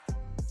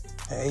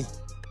Hey,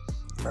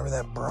 remember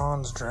that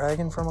bronze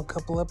dragon from a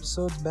couple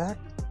episodes back?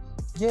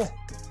 Yeah,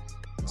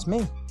 it's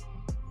me.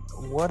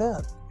 What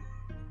up?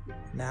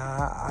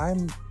 Now,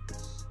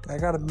 I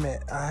gotta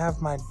admit, I have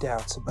my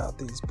doubts about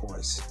these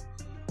boys.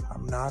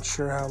 I'm not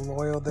sure how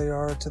loyal they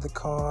are to the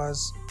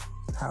cause.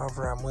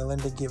 However, I'm willing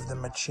to give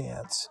them a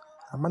chance.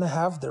 I'm gonna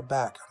have their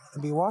back. I'm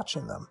gonna be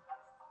watching them.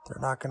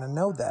 They're not gonna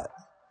know that,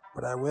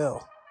 but I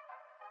will.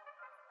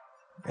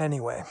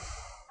 Anyway,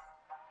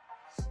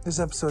 this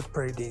episode's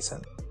pretty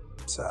decent,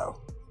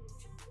 so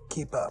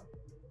keep up.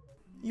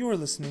 You are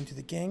listening to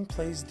The Gang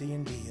Plays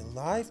D&D, a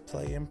live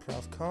play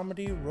improv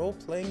comedy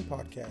role-playing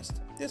podcast.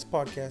 This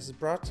podcast is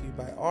brought to you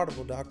by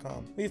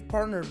Audible.com. We have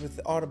partnered with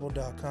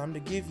Audible.com to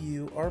give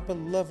you, our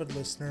beloved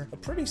listener, a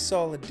pretty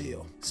solid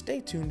deal.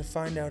 Stay tuned to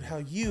find out how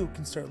you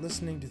can start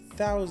listening to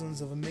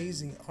thousands of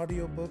amazing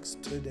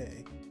audiobooks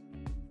today.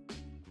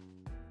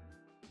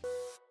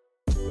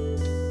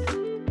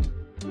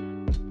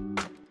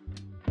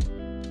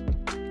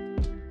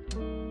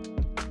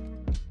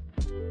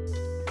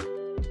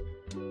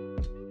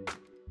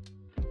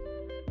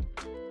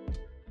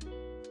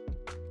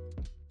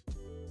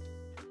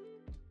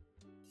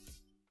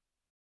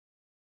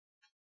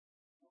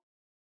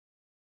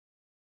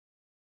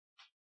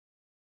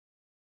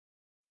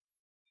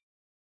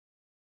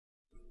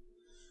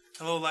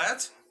 Hello,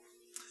 lads.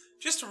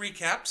 Just to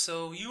recap,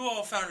 so you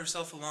all found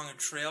yourself along a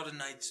trail to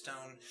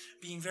NightStone,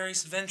 being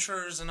various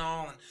adventurers and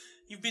all, and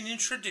you've been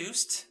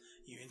introduced.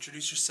 You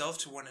introduced yourself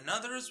to one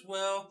another as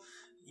well.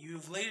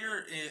 You've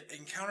later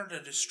encountered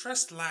a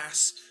distressed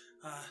lass.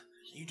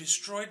 You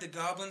destroyed the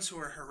goblins who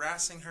were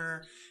harassing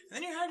her, and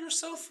then you had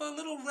yourself a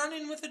little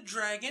run-in with a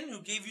dragon who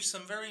gave you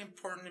some very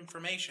important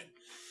information.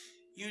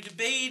 You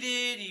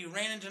debated, you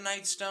ran into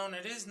NightStone,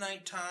 it is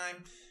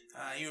nighttime.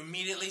 You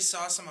immediately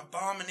saw some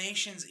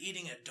abominations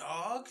eating a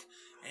dog,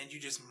 and you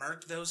just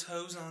murked those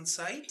hoes on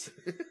sight.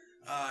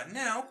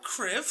 Now,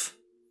 Kriv,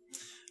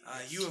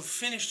 you have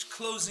finished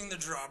closing the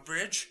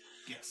drawbridge.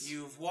 Yes.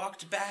 You've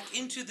walked back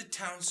into the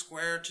town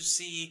square to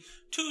see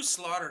two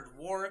slaughtered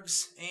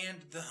wargs and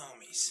the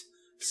homies.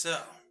 So,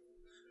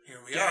 here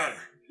we are,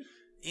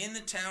 in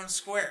the town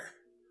square.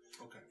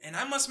 Okay. And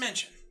I must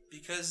mention,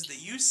 because the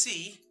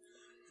UC,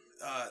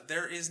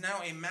 there is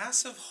now a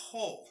massive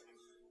hole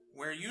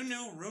where you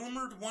knew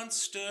rumored once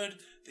stood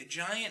the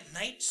giant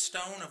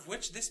NightStone of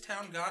which this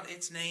town got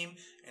its name,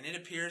 and it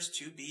appears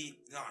to be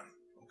gone.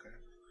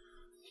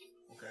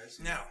 Okay.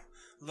 So Now,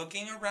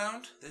 looking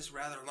around this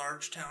rather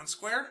large town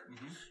square,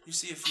 you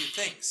see a few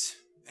things,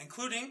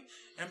 including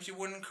empty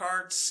wooden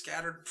carts,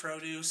 scattered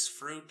produce,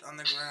 fruit on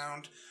the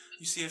ground.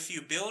 You see a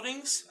few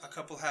buildings, a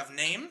couple have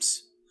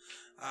names.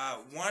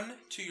 One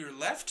to your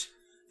left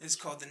is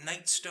called the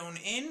NightStone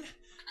Inn,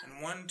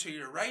 and one to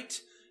your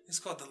right is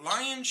called the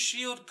Lion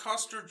Shield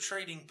Coster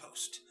Trading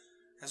Post,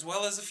 as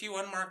well as a few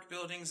unmarked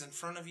buildings in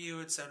front of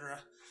you, etc.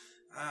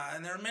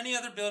 And there are many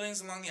other buildings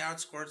along the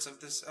outskirts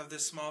of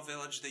this small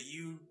village that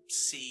you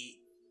see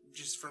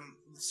just from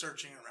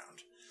searching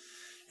around.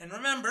 And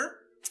remember,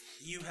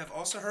 you have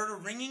also heard a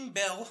ringing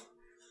bell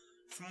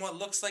from what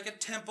looks like a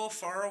temple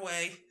far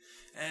away,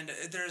 and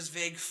there's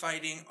vague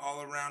fighting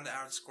all around the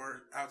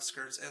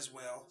outskirts as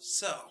well.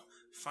 So,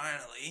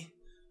 finally,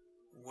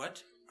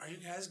 what are you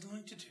guys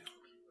going to do?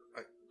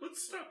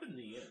 Let's stop in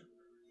the inn.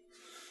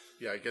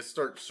 yeah, I guess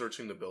start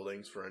searching the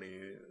buildings for any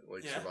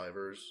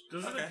survivors.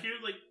 Does it appear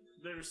like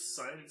there's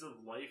signs of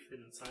life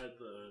inside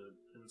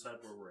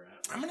where we're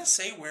at? I'm gonna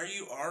say where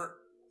you are,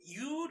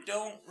 you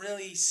don't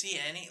really see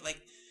any,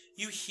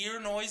 you hear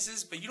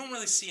noises, but you don't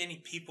really see any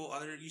people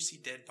you see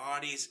dead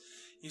bodies,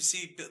 you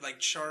see,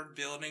 charred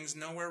buildings.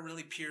 Nowhere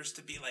really appears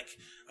to be,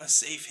 a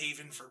safe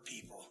haven for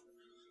people.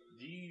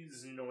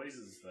 These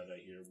noises that I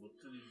hear,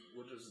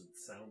 what does it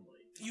sound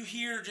like? You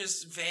hear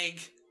just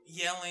vague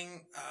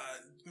yelling,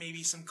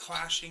 maybe some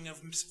clashing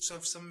of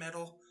some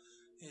metal.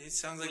 It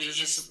sounds like there's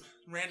just some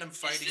random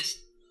fighting. Is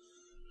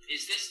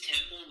this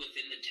temple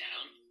within the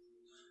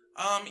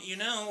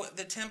town?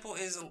 The temple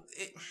is...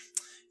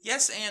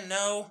 yes and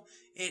no.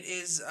 It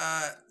is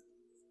a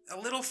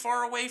little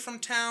far away from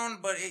town,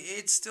 but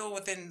it's still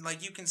within...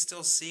 you can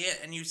still see it,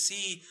 and you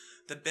see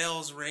the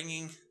bells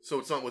ringing. So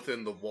it's not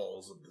within the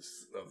walls of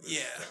this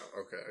yeah. town.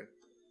 Okay.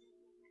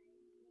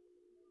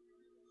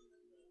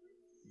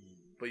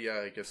 But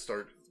yeah, I guess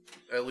start...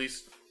 At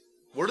least...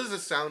 Where does the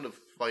sound of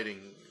fighting...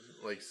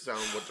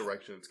 sound what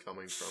direction it's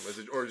coming from? Is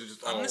it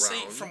just all around? I'm going to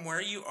say from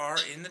where you are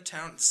in the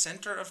town,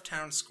 center of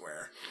town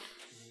square,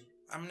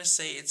 I'm going to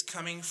say it's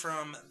coming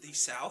from the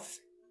south.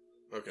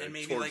 Okay, and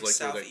maybe towards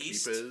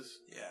southeast. Where that keep is?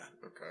 Yeah.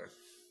 Okay.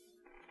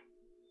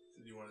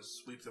 Do you want to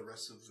sweep the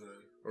rest of the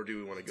Or do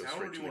we want to go town,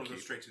 straight or do to you the want to go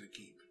keep? straight to the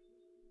keep?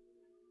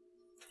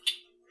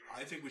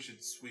 I think we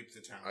should sweep the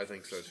town. I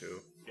think so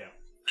too. Yeah.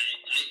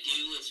 I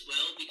do as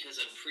well, because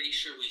I'm pretty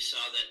sure we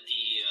saw that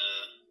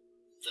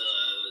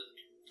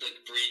the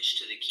bridge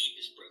to the keep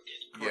is broken.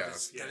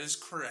 Yeah. That is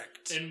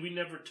correct. And we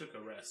never took a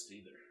rest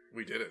either.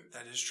 We didn't.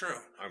 That is true.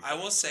 I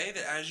will say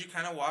that as you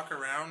kind of walk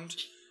around,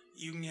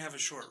 you can have a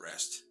short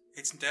rest.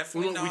 It's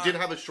definitely not. We did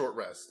have a short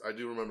rest. I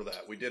do remember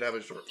that. We did have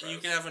a short rest. You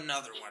can have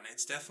another one.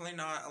 It's definitely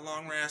not a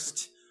long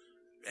rest.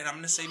 And I'm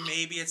going to say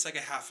maybe it's like a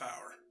half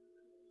hour.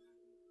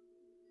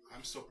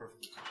 I'm still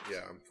perfectly fine.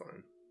 Yeah, I'm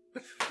fine.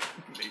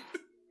 Nate.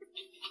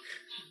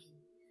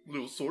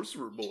 Little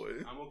sorcerer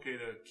boy. I'm okay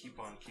to keep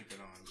on keeping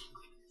on.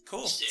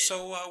 Cool.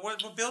 So what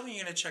building are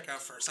you going to check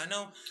out first? I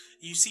know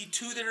you see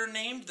 2 that are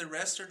named. The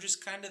rest are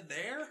just kind of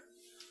there.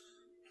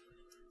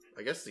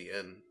 I guess the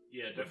inn.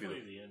 Yeah,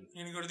 definitely the inn.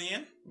 You going to go to the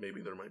inn? Maybe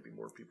there might be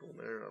more people in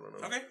there. I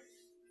don't know. Okay.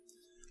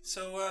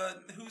 So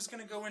who's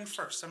going to go in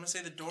first? I'm going to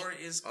say the door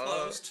is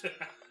closed.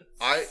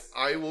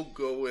 I will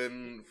go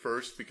in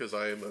first because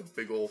I am a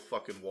big old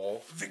fucking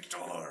wall.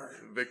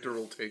 Victor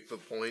will take the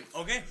point.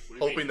 Okay.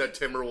 Hoping that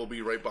Timmer will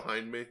be right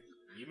behind me.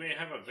 You may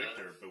have a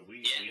Victor, but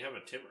we have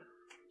a Timmer.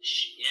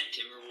 Yeah,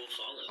 Timmer will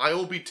follow. I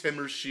will be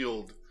Timmer's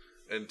shield,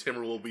 and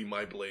Timmer will be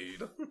my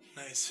blade.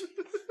 Nice.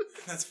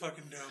 That's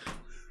fucking dope.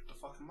 The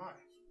fuck am I?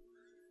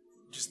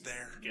 Just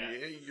there. Yeah,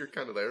 you're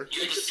kind of there.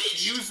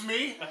 Excuse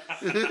me?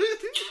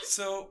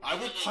 So I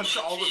will punch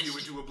all of you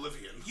into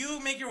oblivion. you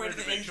make your way to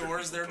the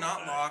indoors. They're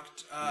not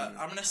locked.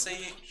 I'm going to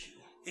say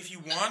if you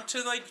want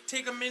to like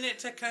take a minute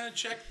to kind of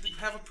check,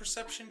 have a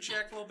perception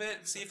check a little bit,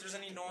 and see if there's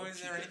any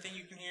noise or anything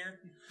you can hear,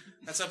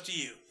 that's up to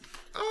you.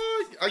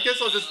 I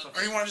guess I'll just...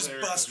 Or you want to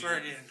just bust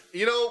right in.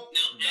 You know...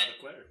 Not a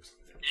cleric.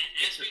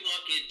 As we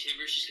walk in,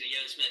 Timber's just gonna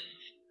yell at Smith.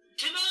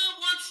 Timber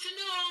wants to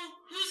know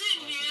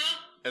who's in here.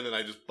 And then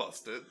I just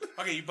bust it.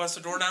 Okay, you bust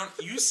the door down.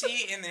 You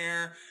see in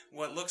there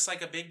what looks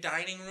like a big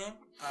dining room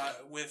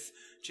with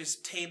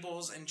just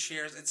tables and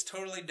chairs. It's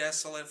totally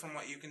desolate from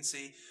what you can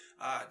see.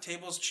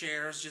 Tables,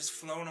 chairs, just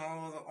flown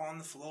all on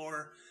the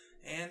floor.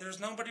 And there's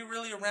nobody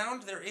really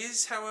around. There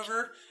is,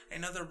 however,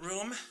 another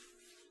room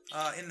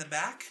in the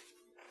back.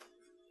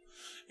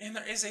 And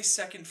there is a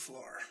second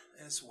floor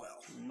as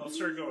well. I'll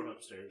start going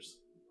upstairs.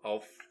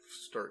 I'll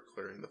start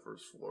clearing the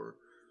first floor.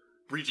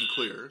 Breach and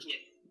clear. Yeah.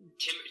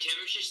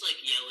 Timber's just like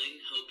yelling,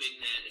 hoping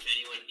that if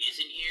anyone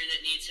isn't here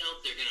that needs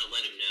help, they're gonna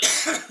let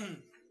him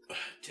know.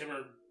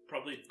 Timmer,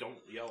 probably don't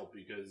yell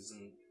because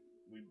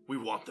we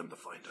want them to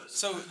find us.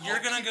 So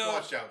you're going to go...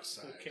 Watch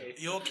outside. Okay.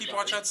 You'll keep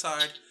watch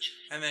outside,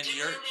 and then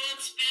Timber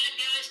wants bad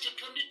guys to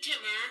come to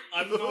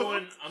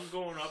Timmer. I'm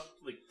going up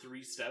like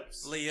 3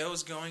 steps.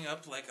 Leo's going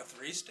up like a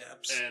 3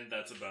 steps. And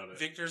that's about it.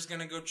 Victor's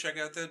gonna go check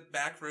out the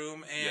back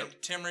room, and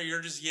Timmer,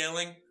 you're just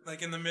yelling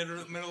like in the middle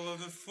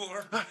of the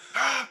floor.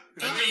 I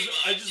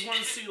just want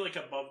to see like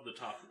above the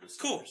top of the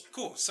stairs.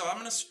 Cool. So I'm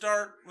gonna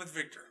start with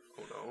Victor.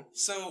 Oh no.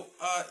 So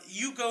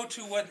you go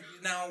to what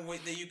now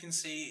that you can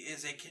see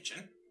is a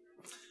kitchen.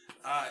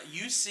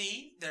 You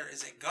see there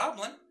is a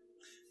goblin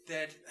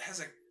that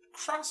has a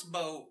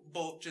crossbow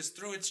bolt just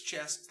through its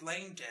chest,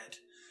 laying dead.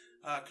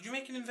 Could you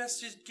make an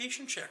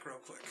investigation check real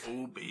quick?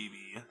 Oh,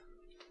 baby.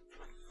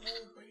 Oh,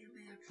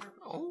 baby, a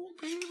triple. Oh,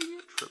 baby,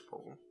 a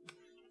triple.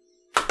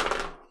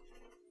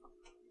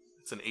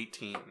 It's an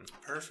 18.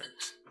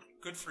 Perfect.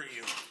 Good for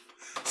you.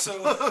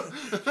 So,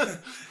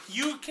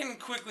 you can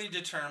quickly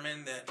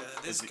determine that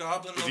this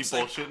goblin looks Is he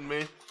bullshitting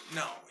me?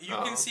 No. You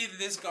can see that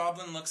this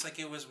goblin looks like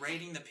it was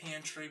raiding the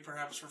pantry,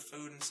 perhaps for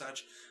food and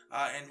such,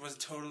 and was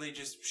totally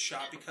just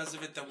shot because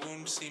of it. The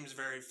wound seems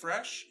very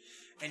fresh.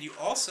 And you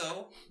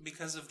also,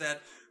 because of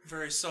that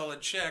very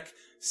solid check,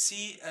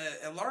 see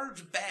a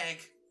large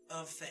bag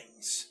of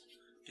things.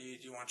 Do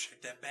you want to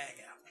check that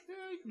bag out?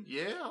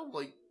 Yeah, I'll,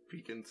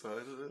 peek inside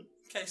of it.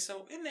 Okay,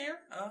 so in there,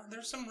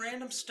 there's some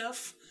random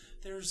stuff.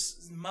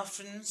 There's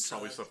muffins.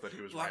 Probably stuff that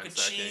he was block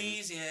ransacking. of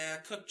cheese,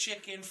 cooked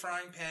chicken,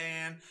 frying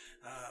pan.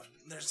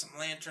 There's some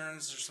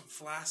lanterns. There's some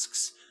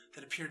flasks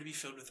that appear to be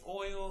filled with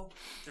oil.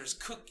 There's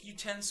cook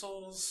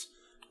utensils.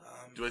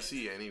 Do I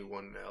see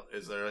anyone else?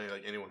 Is there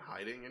anyone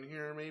hiding in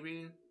here,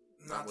 maybe?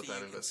 Not with that that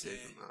you can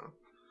investigation, see.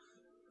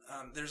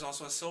 no. There's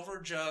also a silver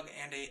jug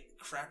and a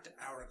cracked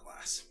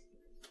hourglass.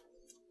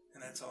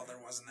 And that's all there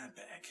was in that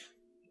bag.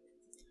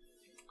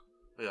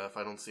 Yeah, if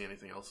I don't see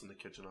anything else in the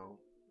kitchen, I'll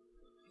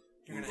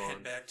You're going to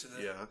head back to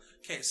the... Yeah.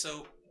 Okay,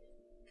 so,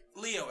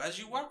 Leo, as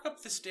you walk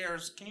up the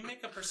stairs, can you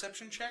make a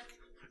perception check?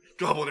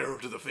 Goblin arrow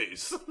to the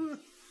face. Goblin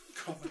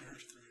arrow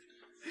to the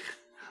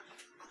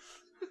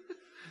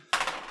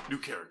face. New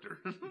character.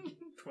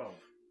 12.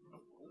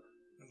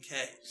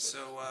 Okay,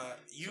 so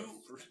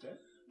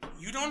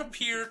you don't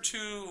appear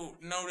to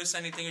notice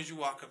anything as you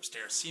walk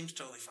upstairs. Seems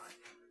totally fine.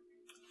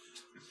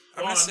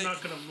 I'm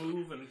not going to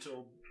move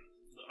until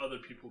the other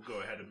people go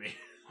ahead of me.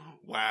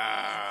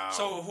 Wow.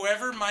 So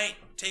whoever might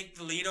take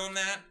the lead on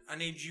that, I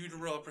need you to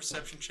roll a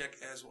perception check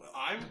as well.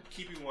 I'm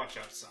keeping watch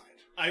outside.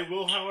 I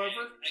will,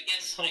 however. I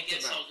guess I'll go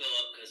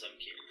up because I'm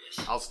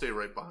curious. I'll stay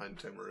right behind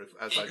Timmer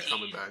as I'm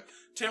coming back.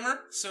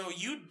 Timmer, so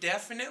you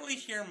definitely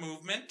hear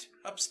movement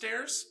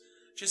upstairs,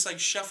 just like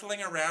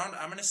shuffling around.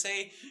 I'm going to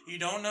say you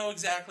don't know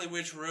exactly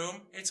which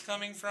room it's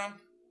coming from.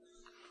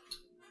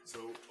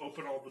 So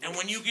open all the doors. And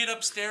when you get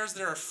upstairs,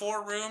 there are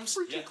 4 rooms.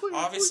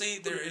 Obviously,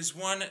 there is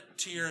one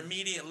to your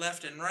immediate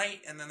left and right,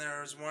 and then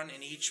there is one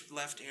in each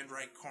left and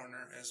right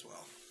corner as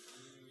well.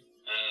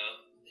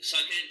 So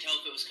I couldn't tell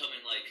if it was coming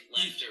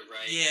left or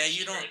right. Yeah,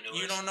 you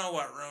don't know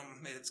what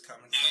room it's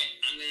coming from. Alright,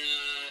 I'm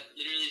gonna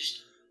literally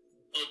just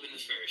open the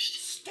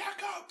first.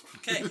 Stack up.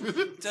 Okay,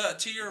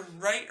 to your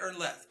right or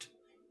left?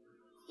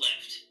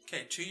 Left.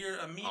 Okay, to your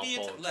I'll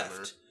immediate follow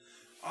left.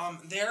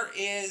 There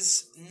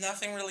is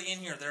nothing really in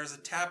here. There's a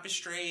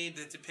tapestry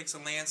that depicts a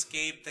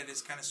landscape that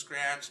is kind of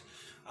scratched.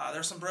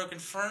 There's some broken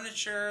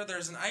furniture.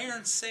 There's an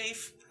iron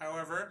safe,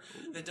 however,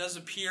 that does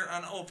appear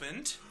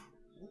unopened.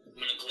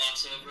 I'm gonna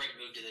gloss over it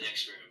and move to the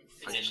next room.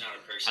 If there's not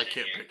a person I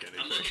can't in here. pick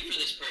anything. I'm looking for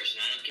this person.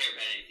 I don't care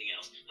about anything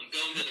else. I'm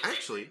going to the right.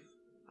 Actually,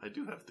 I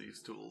do have these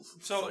tools.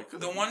 So I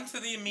could've- the one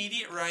to the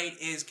immediate right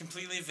is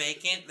completely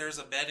vacant. There's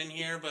a bed in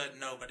here, but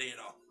nobody at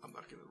all. I'm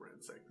not going to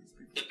ransack these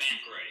people. The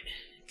back right.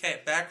 Okay,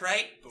 back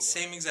right,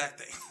 same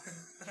exact thing.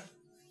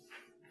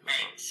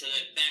 Alright, so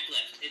back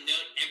left. And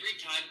note, every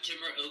time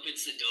Timur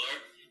opens the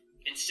door,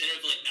 instead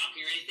of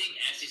knocking or anything,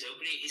 as he's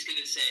opening, he's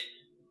gonna say,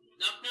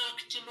 "Knock knock,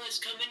 Timur's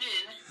coming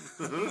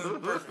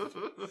in."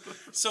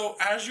 Perfect. So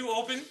as you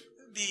open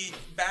the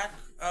back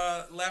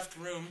left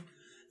room,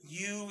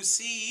 you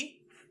see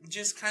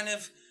just kind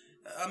of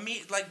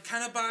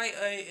by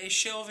a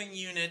shelving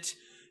unit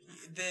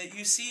that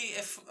you see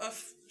if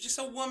just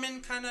a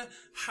woman kind of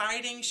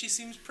hiding. She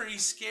seems pretty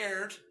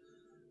scared.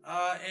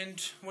 And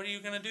what are you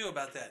gonna do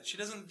about that?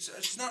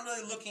 She's not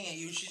really looking at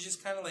you. She's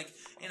just kind of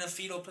in a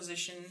fetal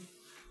position,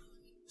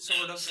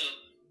 sort of. So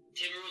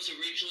Timur was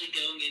originally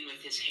going in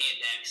with his hand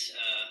axe,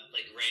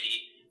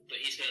 ready, but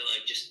he's gonna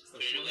just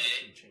put it away,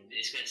 and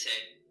he's gonna say,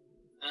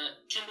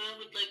 Timur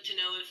would like to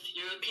know if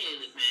you're okay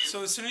with man.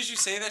 So as soon as you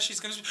say that, she's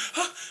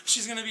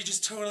gonna be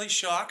just totally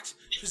shocked.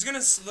 She's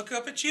gonna look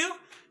up at you,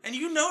 and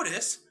you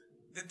notice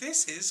that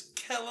this is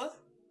Kella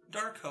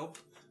Darkhope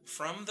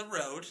from the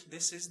road.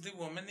 This is the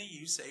woman that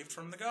you saved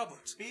from the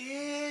goblins.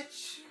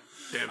 Bitch.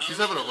 Damn, she's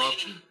having a rough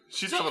day.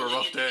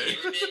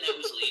 The caravan that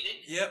was leaving,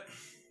 Yep.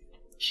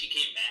 she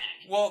came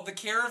back. Well, the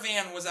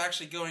caravan was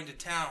actually going to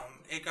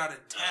town. It got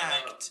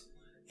attacked,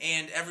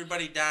 and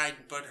everybody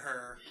died but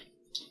her.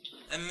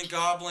 And the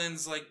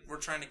goblins, were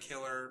trying to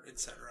kill her,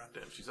 etc.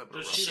 Damn, she's having a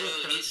rough Does she day. look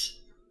So hurt?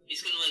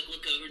 he's gonna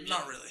look over.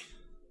 Not really.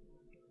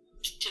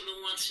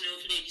 Timur wants to know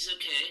if lady's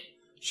okay.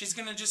 She's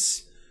gonna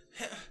just...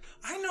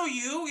 I know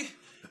you!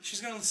 She's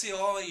gonna see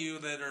all of you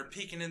that are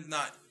peeking in...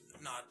 Not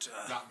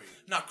me.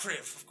 Not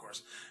Kriv, of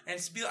course. And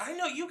to be like, I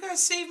know, you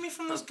guys saved me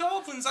from those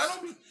goblins.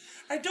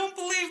 I don't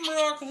believe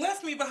Marok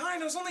left me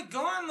behind. I was only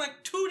gone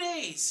 2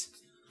 days.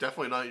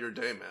 Definitely not your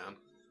day, man.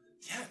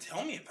 Yeah,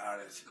 tell me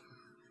about it.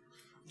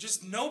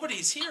 Just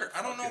nobody's here.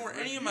 I don't know where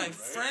any of my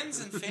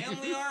friends and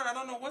family are. I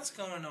don't know what's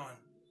going on.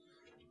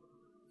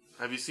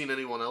 Have you seen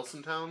anyone else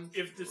in town?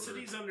 If the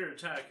city's under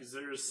attack, is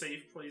there a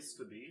safe place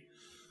to be?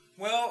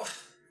 Well,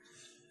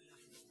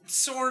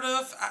 sort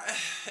of.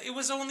 It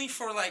was only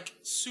for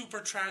super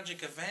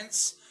tragic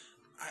events.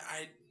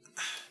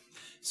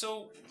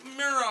 So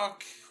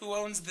Murok, who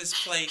owns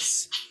this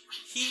place,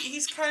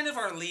 he's kind of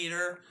our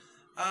leader.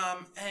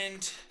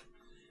 And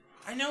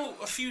I know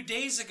a few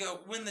days ago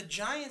when the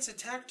giants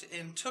attacked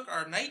and took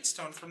our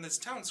NightStone from this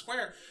town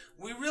square,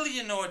 we really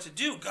didn't know what to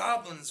do.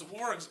 Goblins,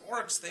 wargs,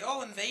 orcs, they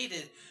all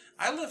invaded.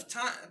 I left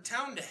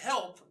town to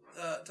help,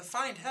 to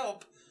find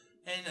help,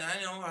 and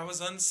I know I was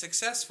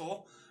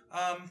unsuccessful.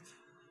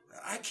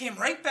 I came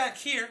right back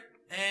here,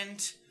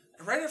 and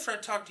right after I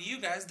talked to you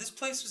guys, this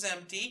place was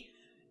empty,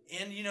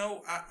 and,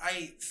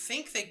 I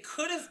think they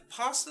could have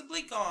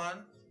possibly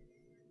gone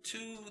to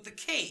the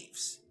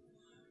caves.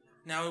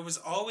 Now, it was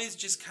always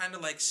just kind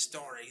of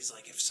stories,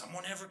 if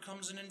someone ever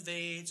comes and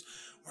invades,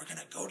 we're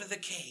gonna go to the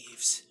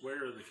caves.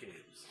 Where are the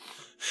caves?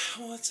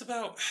 Well, it's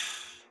about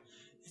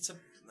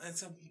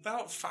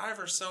 5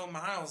 or so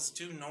miles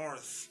due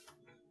north.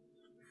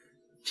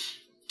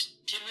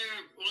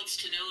 Timur wants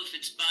to know if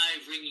it's by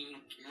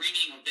ringing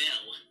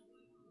bell.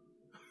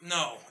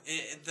 No,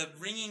 the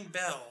ringing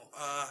bell.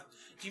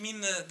 Do you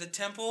mean the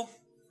temple?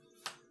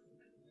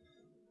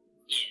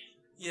 Yeah.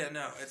 Yeah,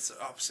 no, it's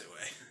the opposite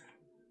way.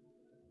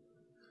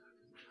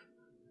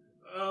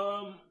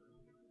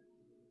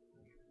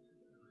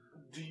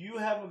 Do you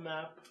have a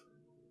map?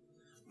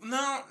 No,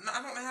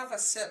 I don't have a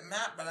set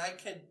map, but I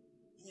could,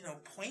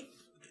 point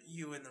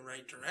you in the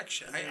right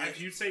direction.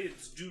 If you say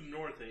it's due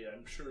north,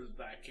 I'm sure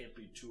that can't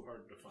be too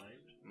hard to find.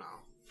 No.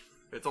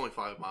 It's only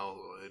 5 miles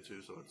away,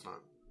 too, so it's not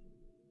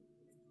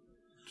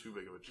too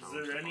big of a challenge.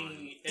 Is there to find.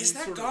 any Is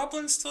that sort of-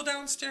 goblin still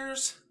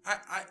downstairs?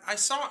 I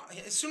saw,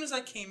 as soon as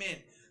I came in,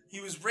 he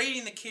was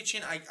raiding the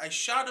kitchen. I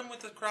shot him with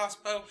the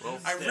crossbow. Well,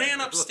 I dead.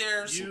 ran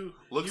upstairs.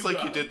 Looks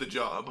like you did the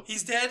job.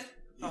 He's dead?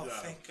 You Oh,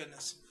 got thank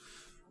goodness.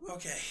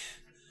 Okay.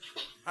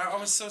 I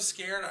was so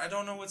scared. I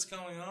don't know what's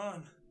going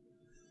on.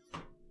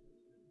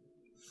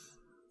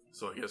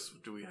 So I guess,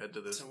 do we head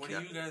to this? So what do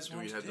you guys do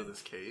want we to head do? to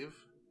this cave?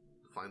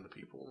 Find the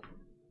people.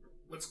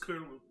 Let's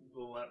clear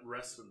the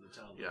rest of the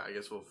town. Yeah, I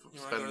guess we'll You want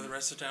to spend. go to the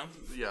rest of town?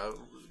 Yeah,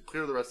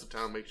 clear the rest of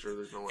town. Make sure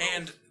there's no one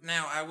And else.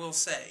 now I will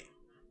say,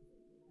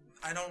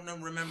 I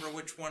don't remember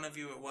which one of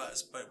you it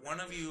was, but one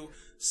of you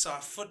saw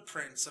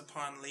footprints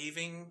upon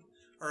leaving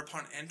or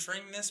upon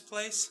entering this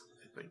place.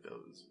 I think that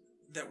was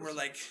that were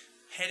like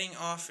heading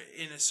off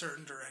in a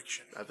certain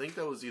direction. I think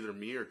that was either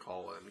me or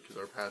Colin, because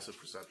our passive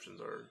perceptions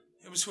are...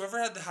 It was whoever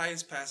had the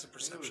highest passive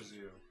perception. It was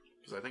you.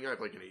 Because I think I have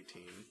like an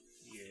 18.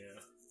 Yeah.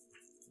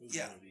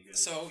 Yeah.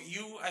 So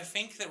I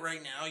think that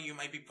right now you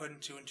might be putting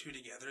 2 and 2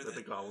 together. That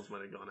the goblins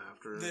might have gone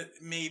after.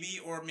 That maybe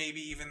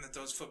even that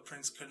those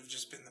footprints could have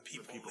just been the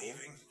people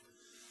leaving.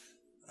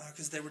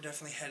 Because they were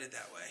definitely headed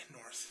that way,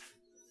 north.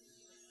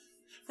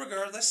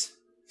 Regardless,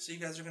 so you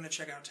guys are going to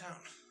check out town.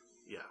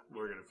 Yeah,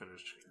 we're going to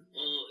finish.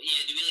 Well,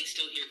 yeah, do we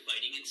still hear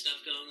fighting and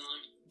stuff going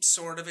on?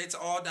 Sort of. It's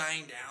all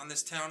dying down.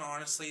 This town,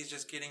 honestly, is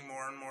just getting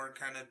more and more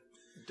kind of...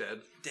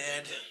 Dead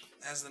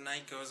as the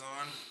night goes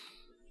on.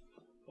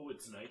 Oh,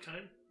 it's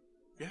nighttime?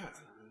 Yeah,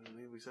 I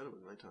mean, we said it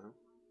was nighttime.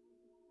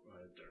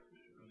 I have dark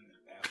vision.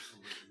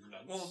 Absolutely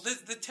nuts. Well,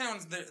 the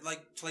towns,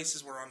 like,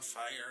 places were on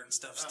fire and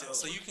stuff still,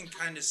 so you can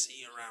kind of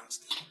see around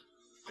still.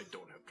 I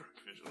don't have dark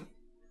vision.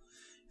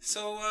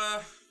 So,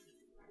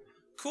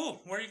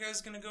 cool. Where are you guys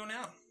going to go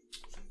now?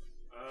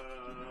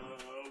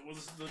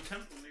 Was the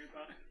temple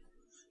nearby?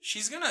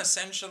 She's going to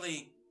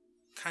essentially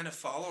kind of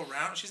follow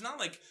around. She's not,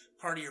 like,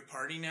 part of your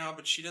party now,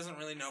 but she doesn't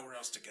really know where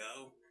else to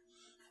go.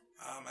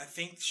 I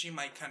think she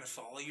might kind of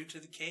follow you to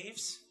the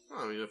caves.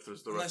 Well, I mean, if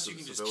there's the rest of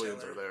the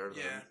civilians are there, then...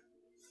 Yeah.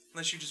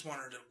 Unless you just want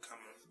her to come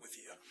with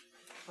you.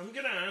 I'm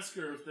going to ask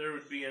her if there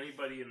would be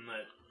anybody in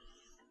that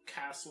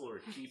castle or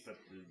keep at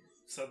the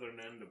southern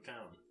end of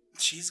town.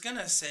 She's going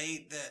to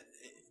say that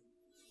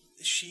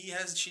she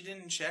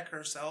didn't check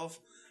herself,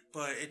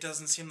 but it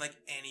doesn't seem like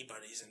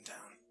anybody's in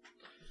town.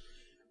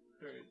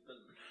 Alright, then.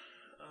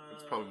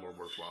 It's probably more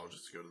worthwhile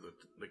just to go to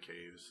the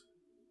caves.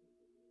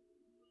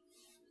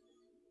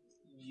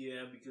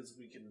 Yeah, because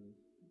we can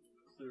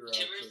clear out...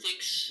 Timur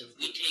thinks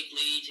we take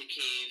Lady to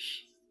cave,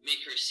 make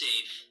her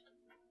safe,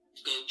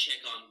 go check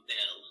on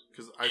Belle.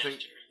 Because I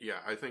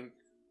think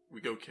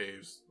we go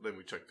caves, then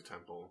we check the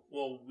temple.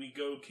 Well, we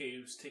go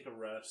caves, take a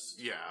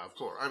rest. Yeah, of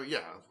course. I mean,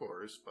 yeah, of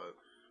course, but...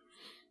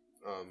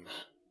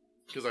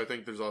 Because I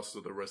think there's also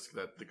the risk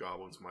that the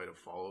goblins might have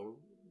followed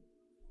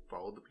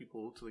the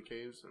people to the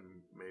caves,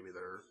 and maybe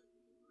they're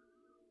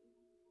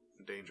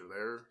in danger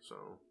there, so...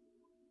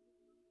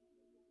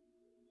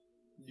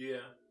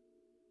 Yeah.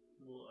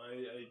 Well,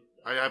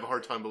 I have a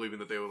hard time believing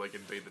that they would, like,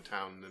 invade the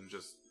town and then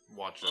just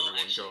watch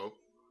everyone go.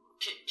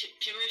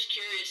 Timur's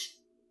curious,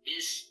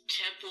 is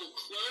temple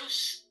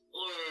close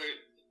or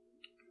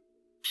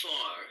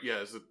far? Yeah,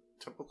 is the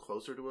temple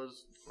closer to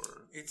us?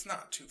 Or... It's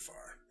not too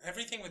far.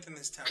 Everything within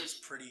this town is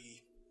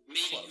pretty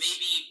close.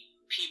 Maybe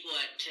people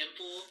at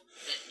temple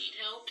that need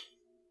help?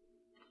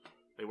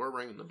 They were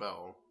ringing the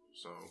bell,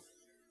 so...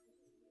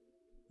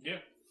 Yeah.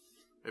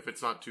 If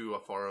it's not too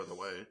far out of the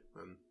way,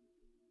 then...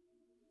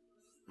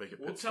 Make it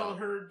We'll tell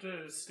her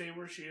to stay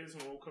where she is,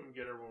 and we'll come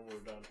get her when we're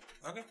done.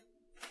 Okay.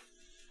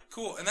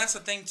 Cool, and that's the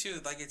thing,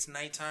 too. Like, it's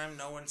nighttime.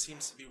 No one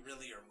seems to be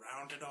really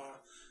around at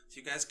all. So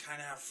you guys kind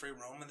of have free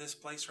roam of this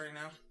place right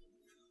now.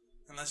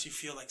 Unless you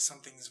feel like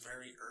something's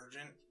very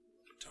urgent.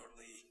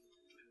 Totally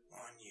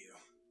on you.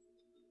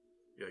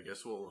 Yeah, I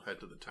guess we'll head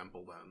to the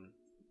temple then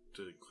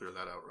to clear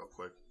that out real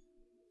quick.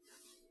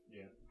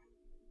 Yeah.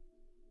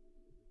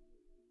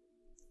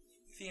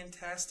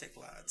 Fantastic,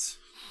 lads.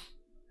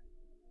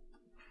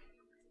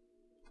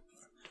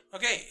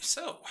 Okay,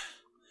 so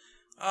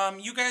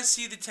you guys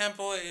see the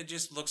temple. It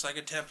just looks like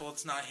a temple.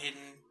 It's not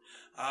hidden.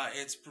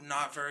 It's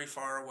not very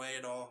far away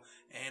at all.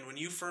 And when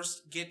you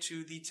first get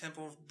to the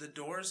temple, the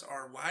doors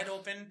are wide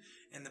open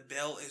and the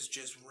bell is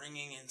just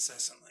ringing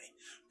incessantly.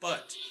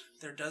 But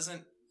there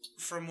doesn't,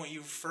 from what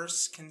you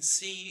first can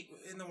see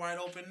in the wide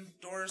open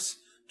doors,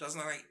 doesn't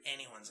look like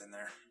anyone's in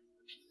there.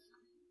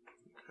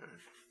 Okay.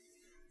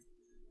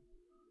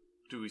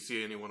 Do we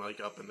see anyone, like,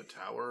 up in the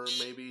tower,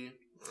 maybe?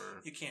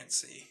 Or... You can't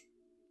see.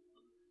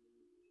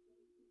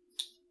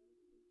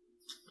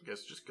 I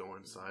guess just go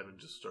inside and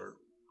just start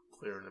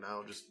clearing it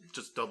out.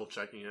 Just double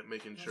checking it,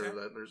 making sure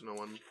that there's no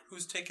one.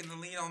 Who's taking the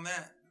lead on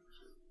that?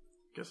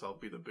 Guess I'll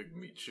be the big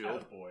meat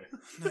shield. Boy.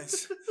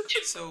 Nice.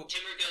 So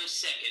Timur goes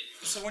second.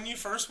 So when you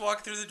first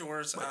walk through the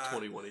doors, My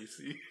 21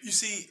 AC. you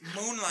see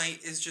moonlight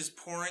is just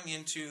pouring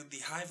into the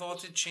high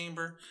vaulted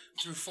chamber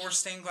through 4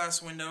 stained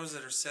glass windows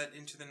that are set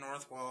into the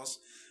north walls.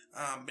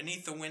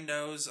 Beneath the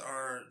windows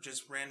are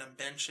just random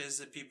benches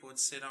that people would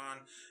sit on.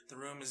 The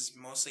room is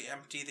mostly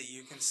empty that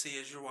you can see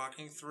as you're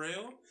walking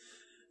through.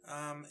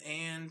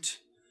 And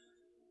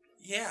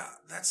yeah,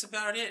 that's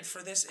about it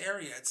for this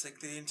area. It's like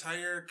the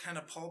entire kind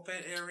of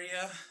pulpit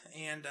area.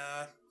 And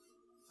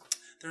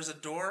there's a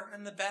door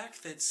in the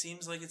back that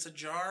seems like it's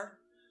ajar.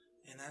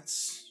 And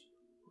that's...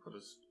 I'll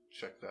just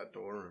check that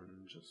door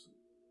and just...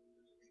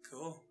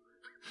 Cool.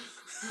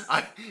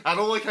 I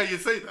don't like how you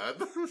say that.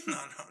 No,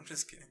 I'm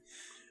just kidding.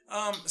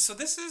 So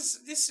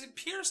this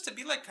appears to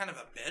be like kind of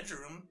a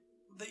bedroom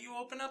that you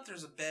open up.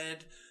 There's a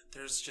bed.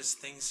 There's just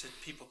things that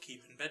people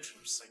keep in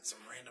bedrooms, like some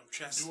random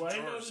chests. Do and I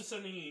drawers. notice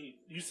any...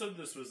 You said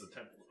this was a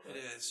temple, correct?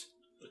 It is.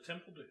 A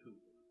temple to who?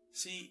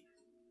 See,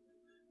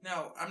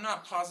 now, I'm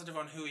not positive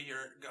on who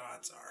your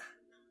gods are.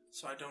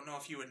 So I don't know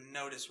if you would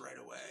notice right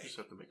away. You just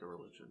have to make a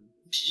religion.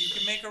 You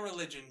can make a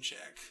religion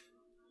check.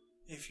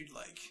 if you'd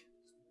like.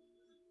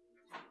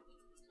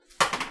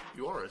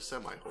 You are a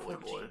semi-holy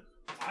boy.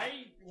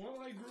 I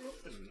grew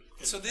up in...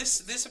 So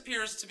this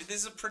appears to be...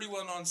 This is a pretty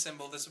well-known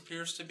symbol. This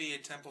appears to be a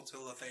temple to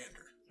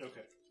Lathander.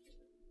 Okay.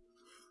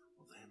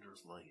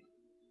 Lathander's light.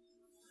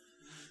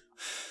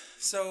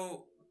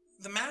 So,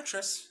 the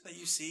mattress that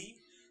you see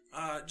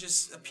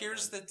just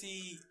appears that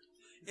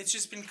it's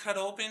just been cut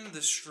open.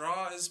 The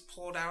straw is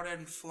pulled out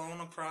and flown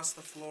across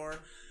the floor.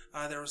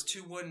 There was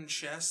 2 wooden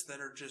chests that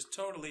are just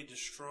totally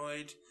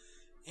destroyed.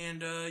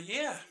 And,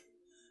 yeah,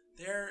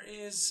 there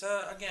is,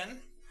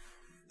 again,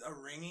 a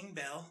ringing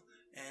bell.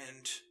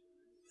 And,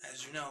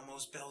 as you know,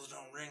 most bells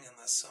don't ring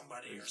unless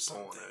somebody or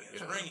something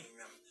is ringing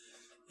them.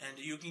 And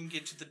you can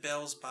get to the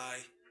bells by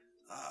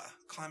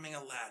climbing a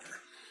ladder.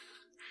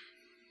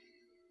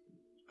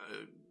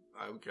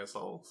 I guess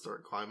I'll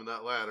start climbing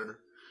that ladder.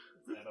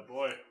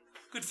 Attaboy.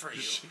 Good for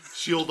you.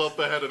 Shield up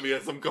ahead of me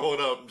as I'm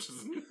going up.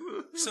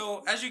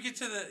 So as you get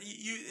to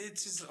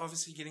it's just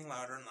obviously getting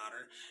louder and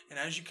louder. And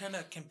as you kind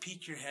of can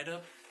peek your head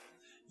up,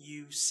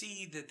 you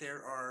see that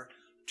there are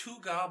 2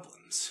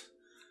 goblins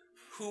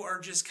who are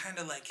just kind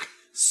of like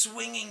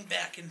swinging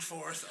back and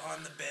forth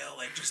on the bell,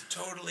 like just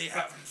totally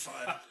having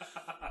fun.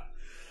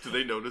 Do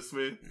they notice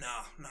me?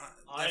 No, not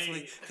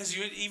definitely. Because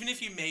even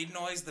if you made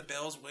noise, the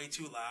bell's way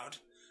too loud.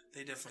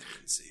 They definitely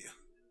didn't see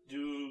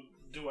you.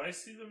 Do I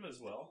see them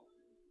as well?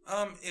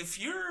 If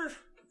you're...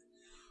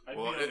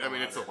 Well, I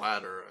mean, it's a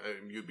ladder.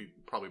 You'd be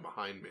probably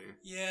behind me.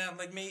 Yeah,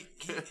 like me...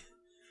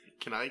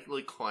 Can I,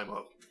 like, climb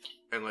up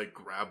and, like,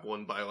 grab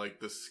one by, like,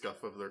 the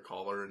scuff of their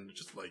collar and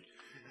just, like,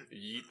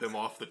 yeet them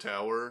off the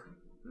tower?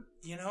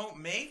 You know,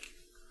 make...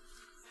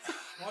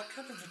 What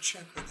kind of a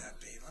check would that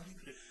be?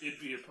 It'd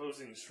be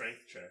opposing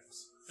strength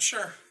checks.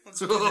 Sure, let's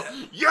do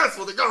that. Yes,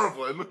 with a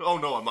goblin! Oh,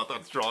 no, I'm not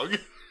that strong.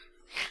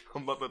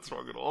 I'm not that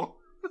strong at all.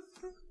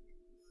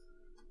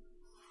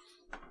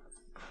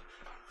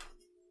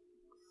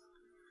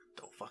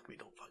 Don't fuck me,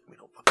 don't fuck me,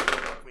 don't fuck me,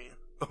 don't fuck me.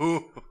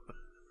 Ooh.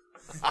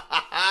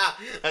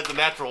 That's a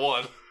natural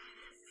 1. Are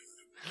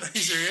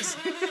you serious?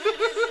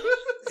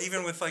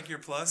 Even with, like, your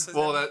plus?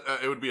 Well,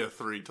 it would be a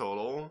 3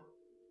 total.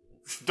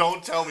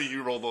 Don't tell me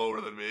you rolled lower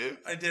than me.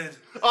 I did.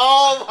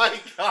 Oh my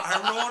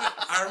god!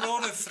 I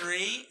rolled a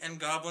 3, and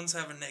goblins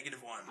have a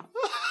 -1.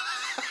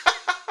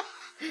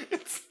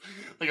 It's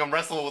like I'm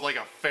wrestling with like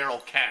a feral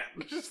cat.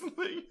 Just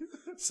like...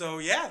 So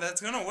yeah,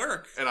 that's gonna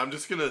work. And I'm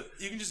just gonna...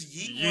 You can just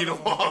yeet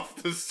them off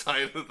the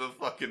side of the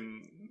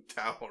fucking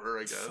tower,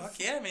 I guess. Fuck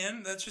yeah,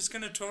 man. That's just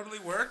gonna totally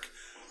work.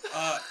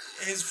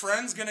 His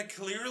friend's gonna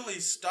clearly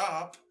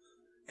stop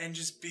and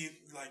just be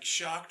like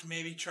shocked,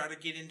 maybe try to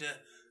get into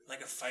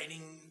like a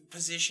fighting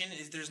position.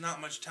 There's not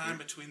much time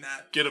between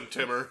that. Get him,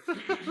 Timmer.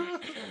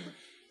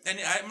 And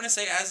I'm gonna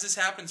say, as this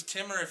happens,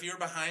 Timmer, if you're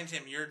behind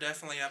him, you're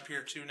definitely up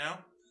here too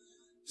now.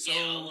 So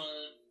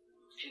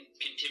yeah,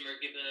 can Timmer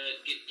give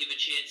a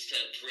chance to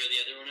throw the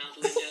other one out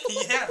the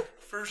window? yeah,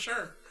 for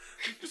sure.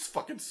 Just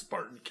fucking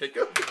Spartan kick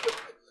him.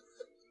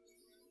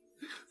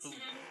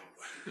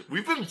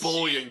 We've been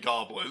bullying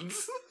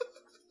goblins.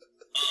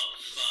 Oh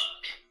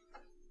fuck!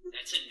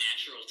 That's a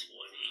natural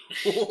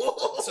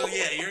 20. So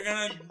yeah,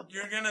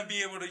 you're gonna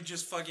be able to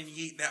just fucking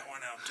yeet that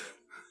one out too.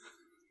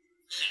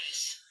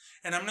 Nice.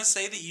 And I'm gonna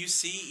say that you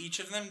see each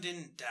of them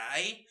didn't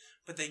die,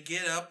 but they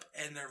get up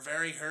and they're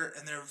very hurt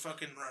and they're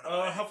fucking running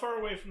away. How far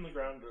away from the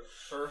ground,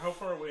 or how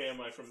far away am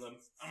I from them?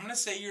 I'm gonna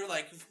say you're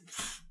like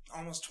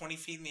almost 20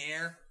 feet in the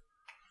air.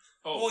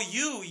 Oh, well,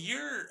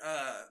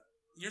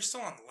 you're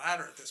still on the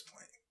ladder at this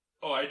point.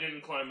 Oh, I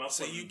didn't climb up.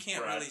 So you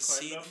can't Brad really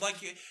see. up? Like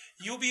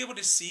you'll be able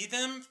to see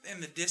them in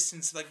the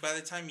distance. Like by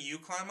the time you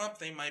climb up,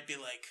 they might be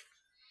like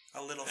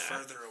a little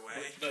further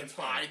away. That's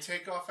Can I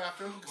take off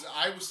after him? Because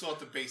I was still at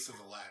the base of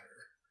the ladder.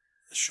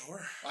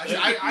 Sure.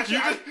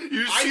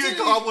 You just see a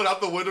goblin out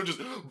the window just...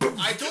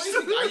 I don't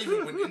even think I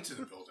even went into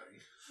the building.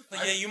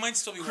 Like, yeah, you might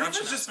still be Criv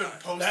watching has just been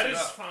outside. posted That is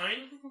up.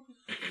 fine.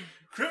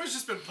 Criv has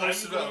just been I'm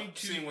posted going up,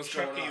 to seeing what's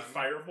chuck going on. a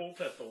firebolt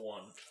at the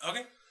one.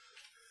 Okay.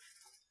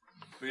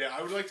 But yeah,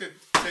 I would like to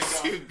take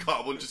off. See a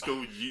goblin just go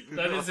yeeting.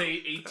 That is a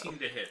 18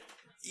 to hit.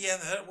 Yeah,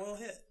 that will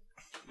hit.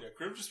 Yeah,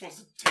 Criv just wants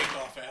to take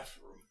off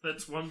after him.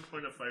 That's 1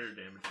 point of fire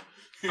damage.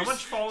 How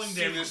much falling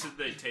damage did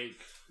they take?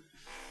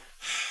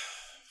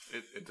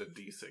 It's a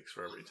d6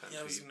 for every 10 Yeah,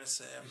 I was feet. gonna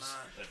say I'm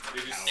not.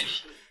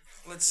 That's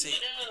Let's see.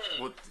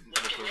 What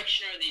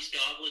direction are these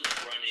goblins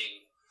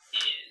running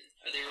in?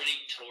 Are they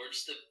running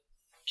towards the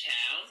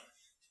town?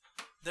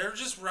 They're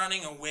just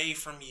running away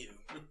from you.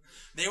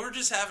 They were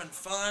just having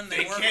fun.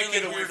 They weren't can't really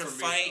get away here to from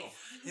me,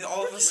 fight.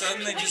 All of a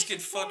sudden, they just get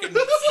fucking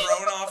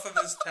thrown off of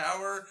this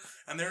tower,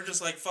 and they're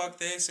just like, fuck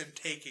this, and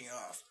taking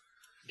off.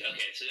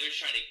 Okay, so they're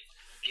trying to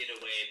get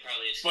away,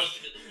 probably But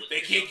escape into the woods. they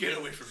can't get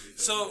away from me.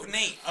 So,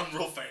 Nate, I'm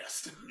real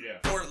fast.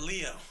 Yeah. or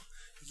Leo,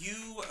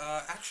 you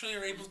actually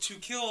are able to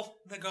kill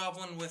the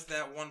goblin with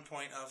that 1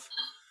 point of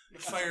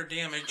fire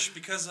damage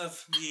because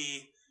of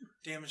the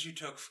damage you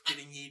took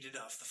getting yeeted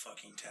off the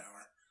fucking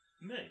tower.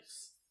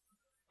 Nice.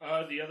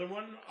 The other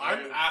one, I'm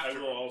I after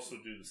will him. also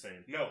do the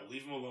same. No,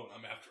 leave him alone.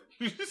 I'm after him.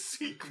 You just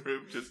see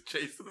Crib just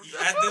chasing him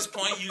At this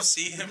point, you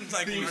see him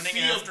like You running see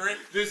him- after it.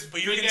 This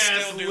But you big can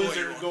ass still do what you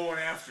lizard want. going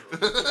after him.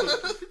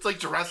 It's like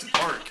Jurassic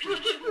Park.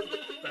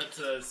 That's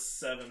a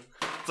 7.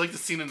 It's like the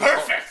scene in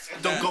Perfect!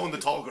 the Don't go in the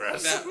tall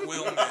grass. That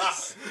will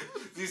miss.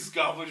 This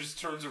goblin just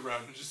turns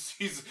around and just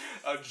sees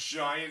a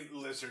giant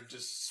lizard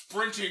just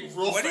sprinting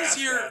real What fast.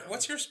 is your at him.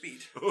 what's your speed?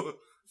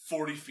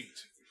 40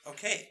 feet?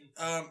 Okay.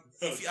 I'm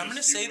just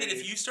gonna say you that wait.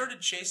 if you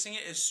started chasing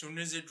it as soon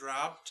as it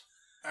dropped,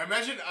 I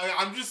imagine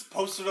I'm just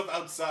posted up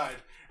outside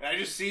and I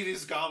just see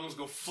these goblins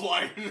go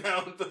flying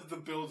out of the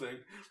building.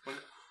 Like,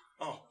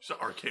 oh, Just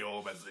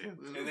RKO him as they...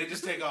 and they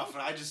just take off,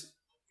 and I just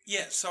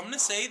yeah. So I'm gonna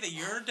say that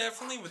you're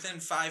definitely within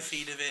 5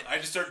 feet of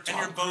it. start And Tom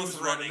you're both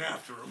Cruise running running.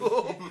 after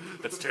him.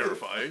 That's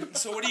terrifying.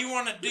 So what do you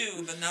want to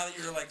do now that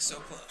you're like so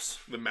close?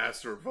 The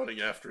master of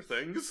running after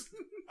things.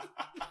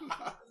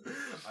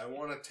 I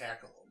want to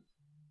tackle him.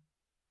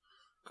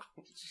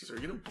 Jeez, are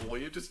you gonna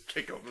bully him? Just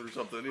kick him or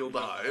something. He'll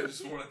die. I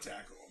just want to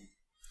tackle him.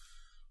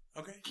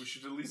 Okay. We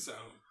should at least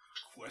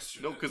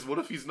question. No, it. because what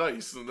if he's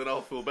nice and then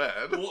I'll feel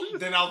bad? Well,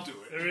 then I'll do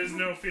it. There is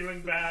no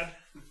feeling bad.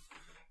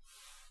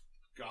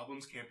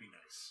 Goblins can't be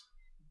nice.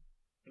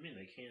 I mean,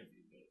 they can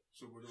be, but...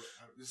 So what do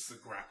this is a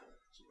grapple.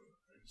 So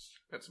I just,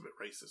 That's a bit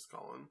racist,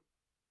 Colin.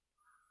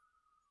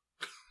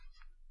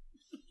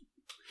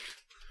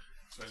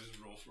 so I just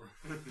roll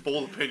for.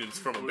 Bold opinions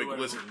from a What big do I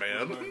lizard roll,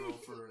 man. What do I roll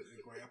for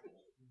a grapple?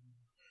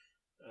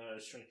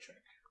 Strength check.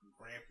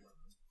 Grappling.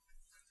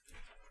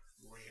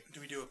 Do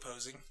we do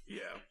opposing? Yeah.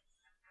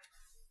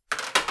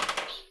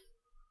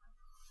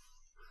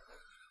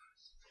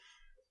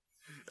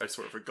 I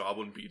swear, if a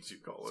goblin beats you,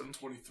 Colin.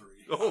 23.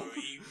 Oh,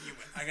 You win.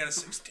 I got a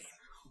 16.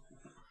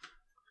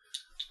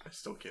 I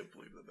still can't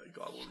believe that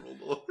goblin rolled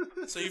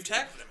low. So you've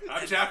tackled him.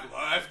 I've tackled him.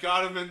 I've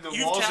got him in the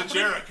You've walls of tackled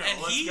him, Jericho.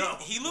 and Let's go.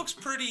 he looks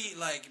pretty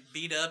like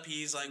beat up.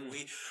 He's like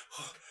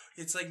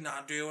it's like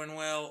not doing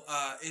well.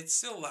 It's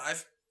still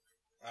alive.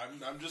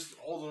 I'm just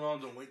holding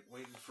on to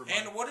waiting for my.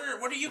 And what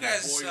are you for my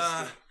guys boys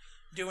to-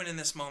 doing in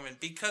this moment?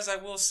 Because I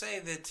will say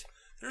that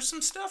there's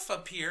some stuff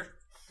up here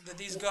that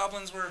these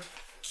goblins were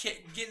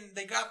getting.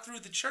 They got through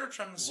the church.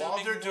 I'm assuming.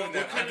 While they're doing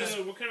that,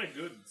 What kind of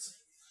goods?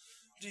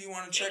 Do you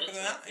want to check with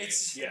that?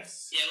 It's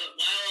Yes. Yeah,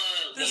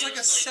 while There's like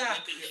a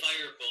sack. Open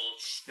fire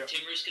bolts, Yep.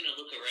 Timber's gonna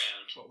look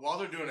around. But while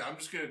they're doing it, I'm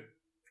just gonna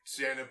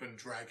stand up and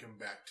drag him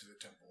back to the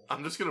temple.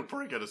 I'm just gonna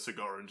break out a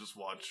cigar and just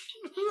watch.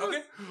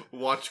 okay.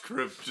 Watch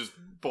Crib just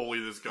bully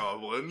this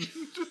goblin.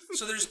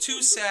 So there's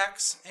 2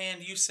 sacks,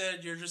 and you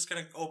said you're just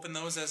gonna open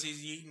those as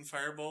he's eating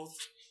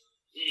firebolts.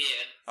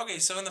 Yeah. Okay,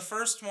 so in the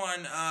first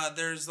one,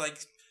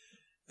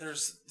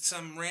 there's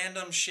some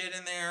random shit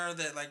in there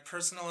that like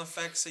personal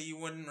effects that you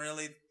wouldn't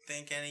really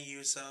think any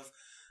use of.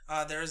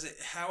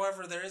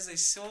 However, there is a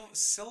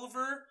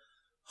silver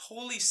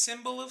holy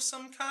symbol of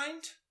some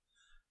kind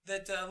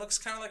that looks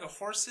kind of like a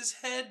horse's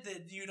head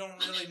that you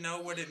don't really know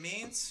what it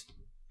means.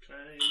 Can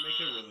I make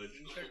a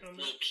religion check on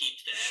We'll that? keep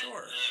that.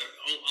 Sure.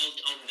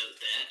 I'll note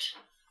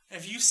that.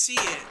 If you see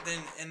it,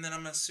 then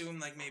I'm assuming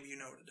like maybe you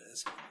know what it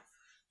is.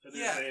 That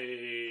Yeah. is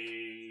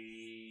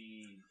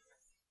a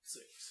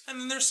 6. And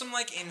then there's some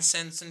like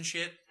incense and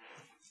shit.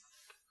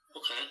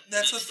 Okay.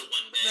 That's the the-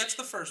 one bag. that's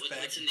the first bag.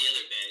 What's in the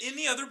other bag? In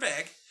the other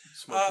bag,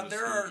 Smoking a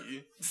there are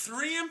stogie.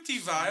 3 empty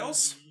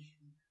vials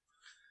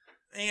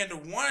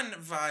and 1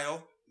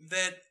 vial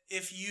that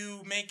if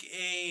you make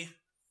a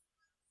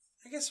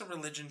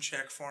religion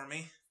check for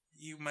me,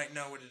 you might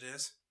know what it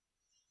is.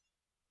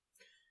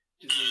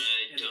 I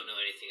don't know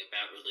anything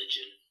about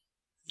religion.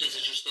 Does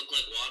it just look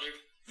like water?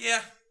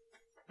 Yeah.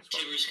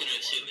 Timber's gonna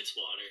assume it's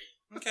water.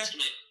 Okay. He's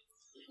gonna,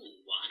 ooh,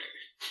 water.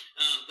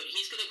 But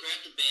he's gonna grab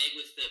the bag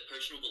with the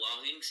personal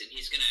belongings, and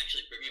he's gonna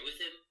actually bring it with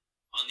him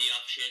on the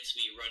off chance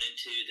we run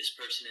into this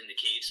person in the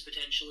caves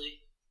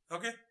potentially.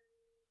 Okay.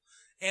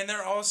 And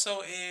there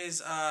also is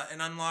an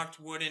unlocked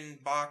wooden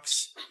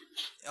box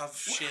of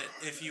shit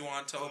if you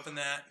want to open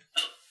that.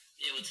 Oh,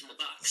 yeah, what's in the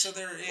box? So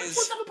there is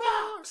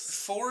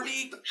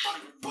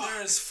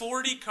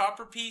 40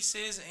 copper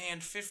pieces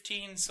and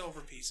 15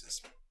 silver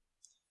pieces.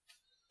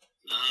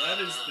 That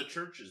is the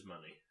church's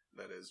money.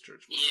 That is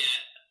church money. Yeah.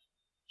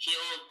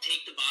 He'll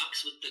take the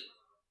box with that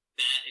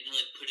and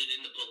he'll put it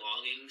in the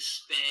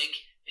belongings bag,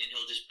 and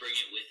he'll just bring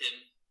it with him.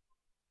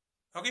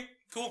 Okay,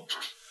 cool.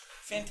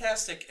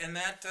 Fantastic. And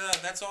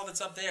that's all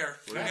that's up there.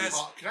 You Can guys,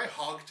 I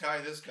hog tie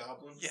this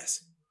goblin?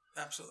 yes,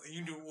 absolutely.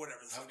 You can do whatever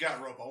the I've fuck.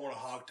 got rope. I want to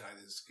hog tie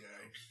this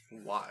guy.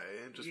 Why?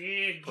 Just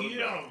Yeah, put him get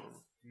down. him.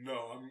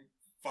 No, I'm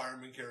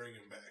fireman carrying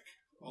him back.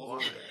 All the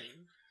way Why? back.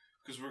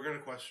 Because we're gonna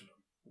question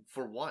him.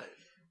 For what?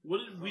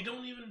 We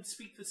don't even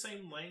speak the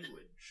same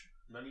language.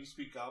 None of you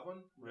speak goblin?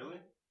 Really?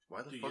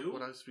 Why the Do fuck you?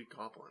 would I speak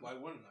goblin? Why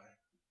wouldn't I?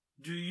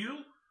 Do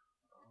you?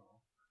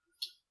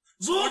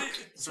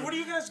 So what are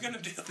you guys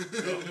gonna do? Oh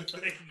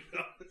my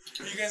God.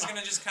 Are you guys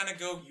gonna just kind of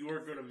go? You are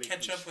gonna make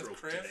Catch me up with stroke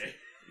Criv? today.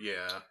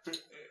 Yeah.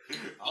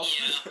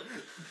 Yeah.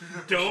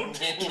 Don't.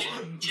 Timber No.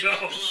 he'll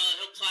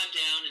climb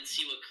down and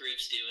see what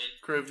Crib's doing.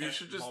 Criv, you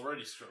should I'm just...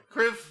 already struck.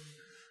 Criv,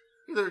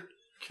 either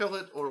Kill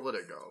it or let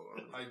it go.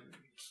 I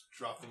just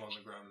drop him on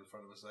the ground in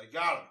front of us. I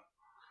got him.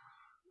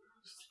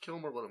 Just kill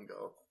him or let him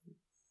go.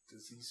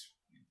 Does he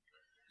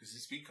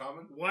speak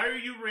common? Why are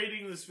you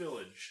raiding this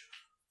village?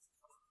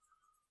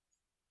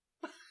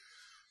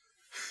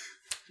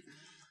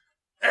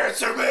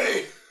 Answer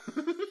me!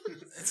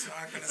 It's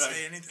not gonna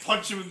say anything.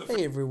 Punch him in the face.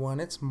 Hey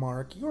everyone, it's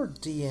Mark, your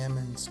DM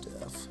and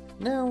stuff.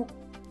 Now,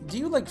 do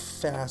you like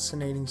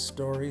fascinating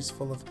stories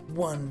full of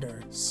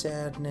wonder,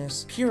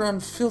 sadness, pure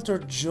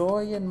unfiltered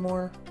joy, and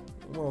more?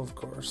 Well, of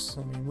course.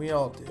 I mean, we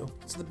all do.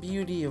 It's the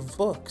beauty of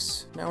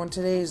books. Now, in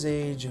today's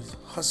age of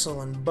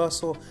hustle and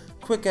bustle,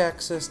 quick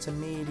access to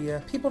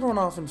media, people don't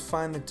often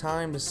find the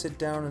time to sit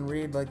down and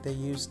read like they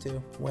used to.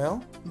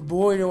 Well,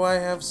 boy, do I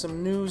have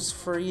some news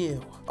for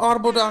you.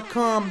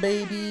 Audible.com,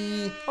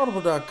 baby!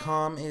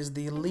 Audible.com is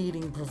the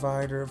leading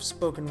provider of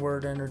spoken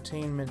word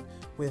entertainment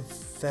with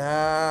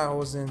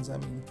thousands of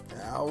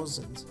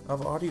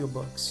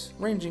audiobooks,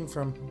 ranging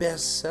from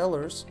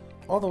bestsellers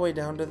all the way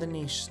down to the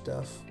niche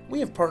stuff. We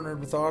have partnered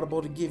with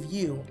Audible to give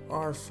you,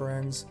 our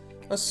friends,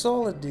 a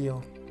solid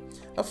deal.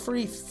 A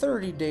free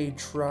 30-day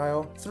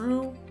trial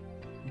through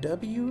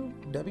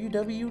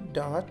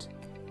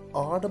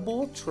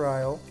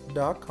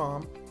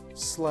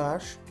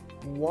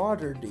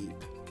www.audibletrial.com/waterdeep.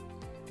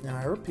 Now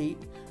I repeat,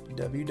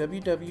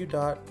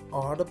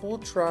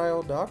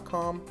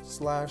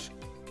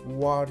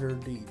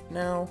 www.audibletrial.com/waterdeep.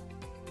 Now,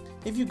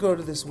 if you go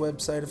to this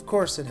website, of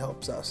course it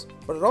helps us,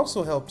 but it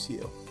also helps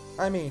you.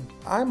 I mean,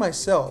 I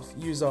myself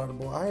use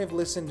Audible. I have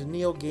listened to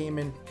Neil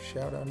Gaiman,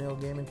 shout out Neil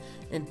Gaiman,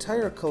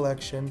 entire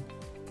collection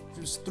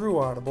just through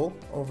Audible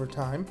over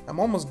time. I'm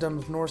almost done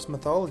with Norse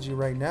mythology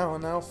right now,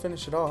 and I'll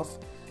finish it off.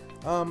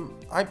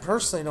 I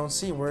personally don't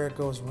see where it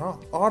goes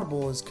wrong.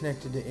 Audible is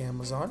connected to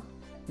Amazon,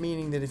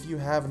 meaning that if you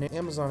have an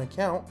Amazon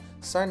account,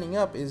 signing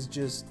up is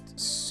just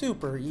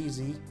super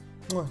easy.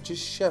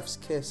 Just chef's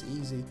kiss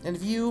easy. And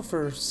if you,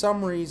 for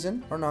some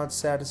reason, are not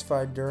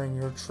satisfied during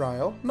your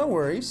trial, no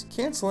worries.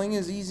 Canceling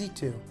is easy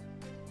too.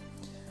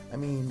 I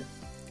mean,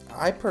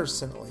 I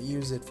personally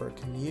use it for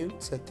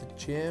commutes, at the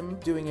gym,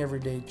 doing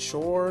everyday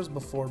chores,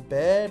 before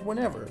bed,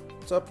 whenever.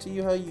 It's up to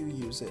you how you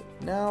use it.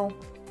 Now,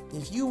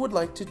 if you would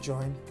like to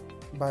join,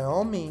 by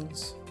all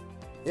means.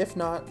 If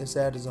not, this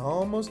ad is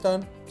almost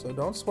done, so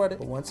don't sweat it.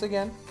 But once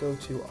again, go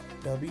to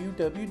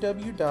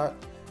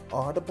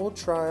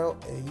www.audibletrial,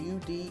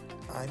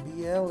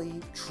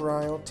 AUDIBLE,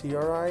 trial,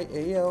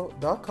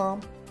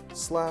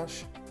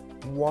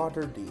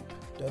 trial.com/waterdeep,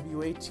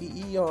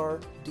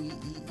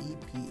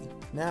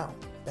 WATERDEEP. Now,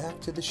 back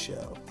to the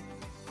show.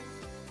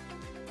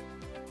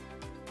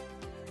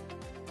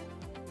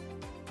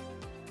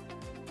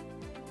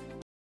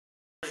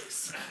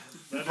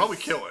 Probably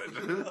kill it.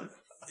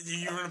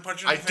 You were gonna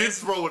punch him in I the did face?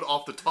 throw it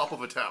off the top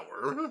of a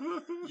tower.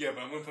 Yeah,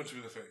 but I'm gonna punch him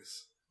in the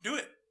face. Do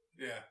it.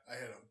 Yeah, I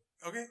hit him.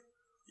 Okay.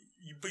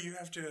 But you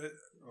have to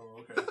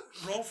Oh, okay.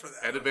 roll for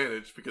that. At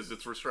advantage because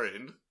it's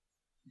restrained.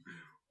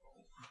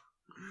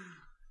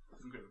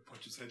 I'm gonna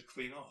punch his head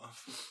clean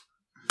off.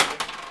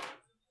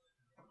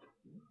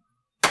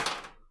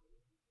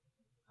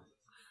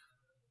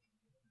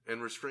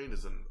 And restrained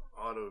is an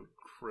auto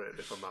crit,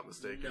 if I'm not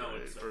mistaken. No,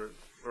 right? it's not.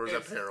 Or is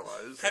that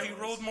paralyzed? Have you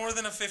rolled more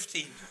than a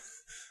 15?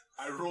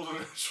 I rolled an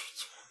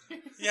actual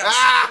 20. Yes.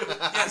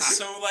 Yes,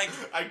 so like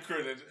I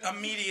critted.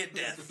 immediate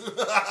death.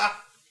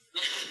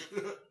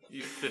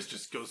 Your fist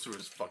just goes through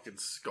his fucking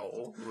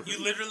skull.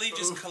 You literally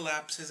just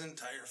collapse his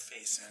entire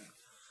face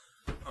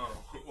in.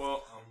 Oh,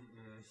 well,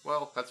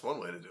 Well, that's one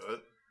way to do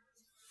it.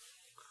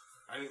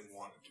 I didn't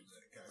want to do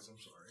that, guys. I'm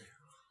sorry.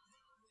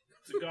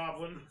 It's a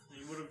goblin.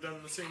 He would have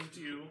done the same to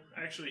you.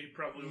 Actually, he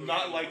probably would have Not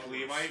done a lot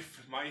likely. worse.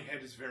 My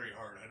head is very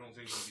hard. I don't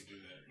think he could do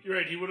that. You're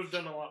right. He would have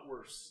done a lot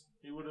worse.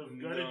 He would have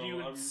gutted No, you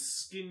and I'm-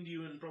 skinned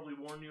you and probably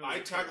worn you. I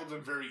as a tackled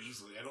him very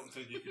easily. I don't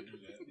think he could do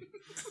that.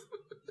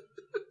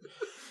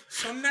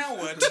 So now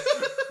what?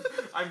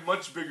 I'm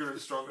much bigger and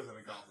stronger than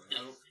a goblin. I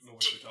don't know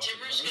what you're talking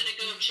Timur's about. gonna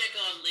go check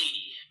on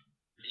Lady,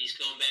 and he's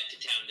going back to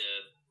town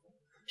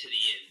to the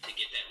inn to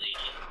get that lady.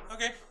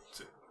 Okay.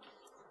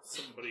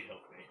 Somebody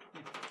help me.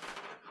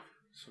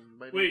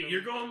 Somebody Wait,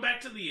 you're going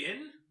back to the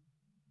inn?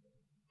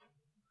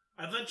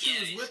 I thought she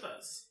was Yes. with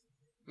us.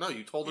 No,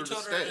 you told her You to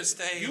told stay. her to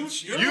stay. You- and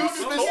she- you're You, not-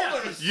 spec- oh,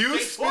 yeah. you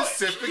Stay put.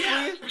 specifically?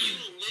 Yeah. You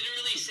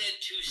literally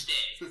said to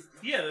stay.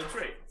 Yeah, that's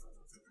right.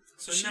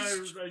 So So now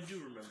she's, I do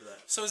remember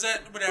that. so is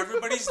that what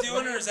everybody's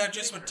doing, or is that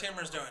just what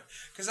Timur's doing?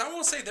 Because I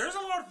will say, there's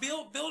a lot of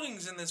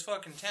buildings in this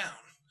fucking town.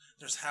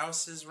 There's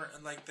houses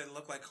like that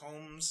look like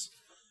homes.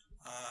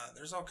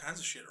 There's all kinds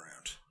of shit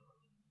around.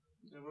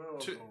 Yeah, we're all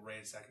To- go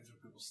ransacking through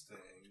people's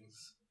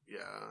things.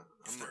 Yeah.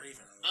 If they're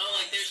even. Oh,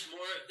 like there's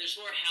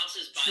more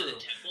houses by True. the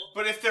temple.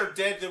 But if they're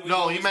dead, then we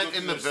No, can he always meant go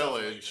in through the their stuff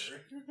village.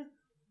 later.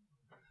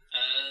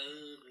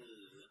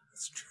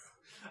 That's true.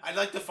 I'd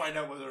like to find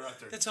out whether or not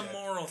they're It's dead. a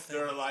moral thing.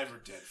 They're alive or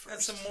dead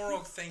first. That's a moral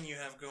thing you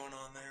have going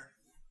on there.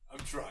 I'm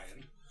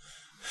trying.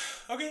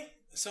 Okay,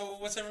 so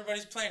what's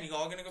everybody's plan? You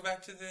all gonna go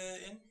back to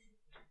the inn?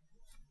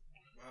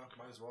 Well,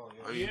 might as well,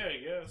 yeah. I mean- Yeah, I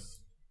guess.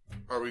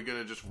 Are we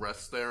gonna just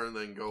rest there and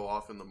then go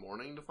off in the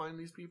morning to find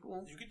these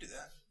people? You could do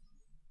that.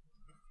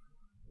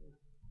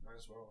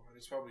 as well.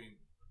 It's probably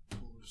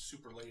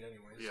super late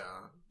anyways.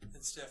 Yeah.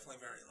 It's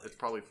definitely very late. It's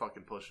probably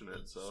fucking pushing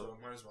it, So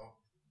might as well.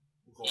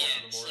 We'll go Yeah,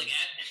 off in the so morning.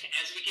 like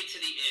as we get to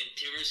the end,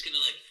 Timur's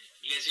gonna like,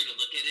 you guys are gonna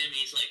look at him.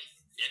 He's like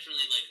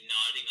definitely like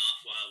nodding off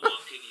while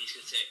walking, and he's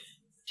gonna say,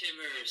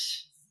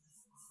 "Timur's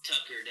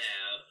tuckered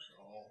out."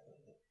 Oh.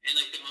 And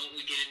like the moment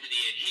we get into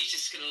the end, he's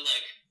just gonna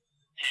like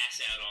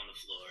pass out on the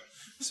floor.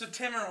 So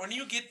Timur, when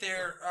you get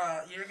there,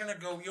 you're gonna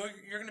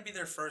be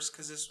there first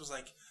because this was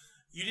like,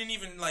 you didn't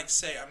even like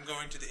say I'm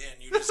going to the inn.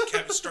 You just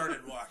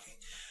started walking.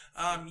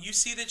 You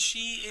see that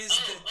she is.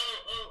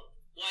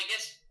 Well, I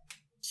guess.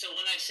 So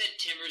when I said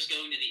Timur's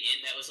going to the inn,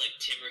 that was like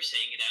Timur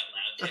saying it out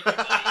loud to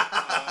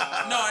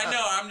everybody. No, I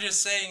know. I'm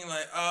just saying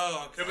like,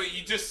 oh. Okay. Yeah, but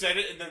you just said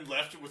it and then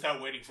left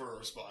without waiting for a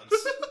response.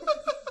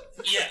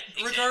 Yeah.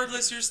 Exactly.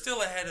 Regardless, you're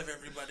still ahead of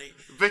everybody.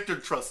 Victor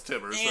trusts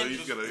Timur, so And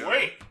he's gonna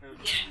wait.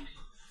 Yeah.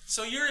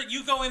 So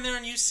you go in there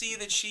and you see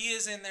that she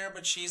is in there,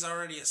 but she's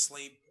already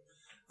asleep.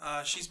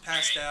 She's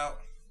passed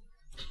out.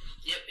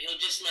 Yep, he'll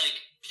just like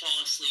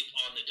fall asleep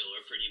on the door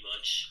pretty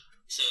much.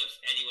 So if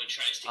anyone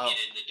tries to get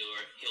in the door,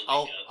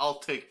 he'll wake up. I'll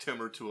take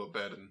Timur to a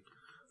bed and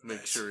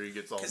make sure he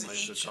gets all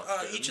nice and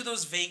tucked in. Each of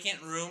those vacant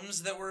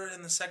rooms that were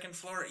in the second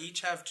floor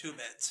each have 2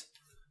 beds.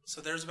 So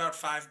there's about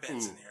 5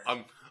 beds in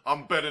here.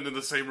 I'm bedding in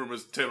the same room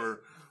as Timur.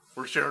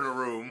 We're sharing a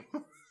room.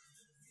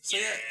 So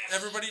yeah,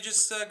 everybody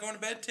just going to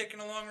bed, taking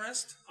a long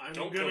rest. I'm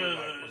Don't go to gonna.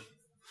 my room.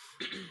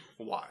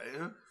 Why?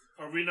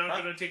 Are we not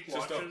gonna take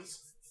Just don't. watches?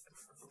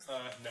 No.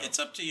 It's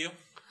up to you.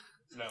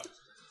 No.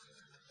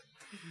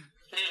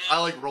 I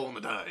like rolling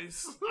the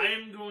dice. I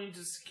am going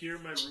to secure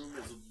my room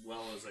as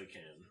well as I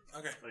can.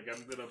 Okay. Like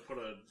I'm gonna put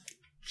a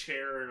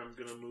chair and I'm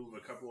gonna move a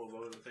couple of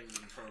other things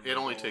in front of It the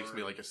only door. takes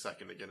me like a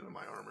second to get into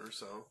my armor,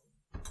 so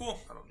Cool.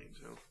 I don't need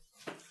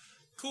to.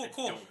 Cool. I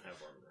don't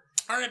have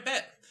armor. All right,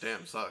 bet.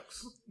 Damn,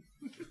 sucks.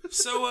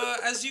 So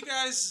as you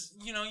guys,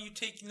 you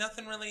take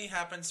nothing really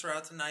happens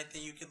throughout the night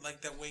that you could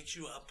like that wakes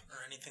you up or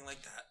anything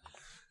like that.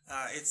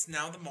 It's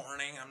now the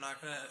morning.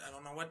 I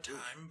don't know what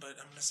time, but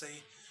I'm gonna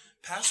say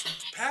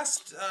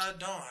past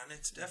dawn.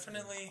 It's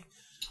definitely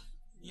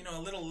a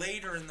little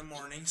later in the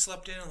morning.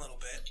 Slept in a little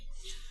bit,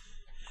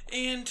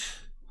 and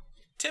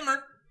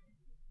Timur,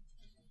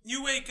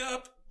 you wake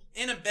up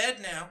in a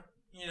bed now.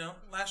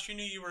 Last you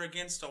knew you were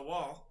against a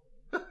wall.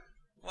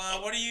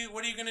 Well, what are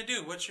you gonna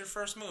do? What's your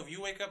first move?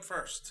 You wake up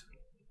first.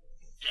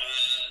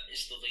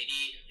 Is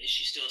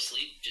she still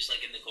asleep, just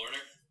like in the corner?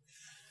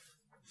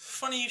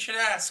 Funny you should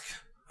ask.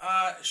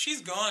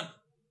 She's gone.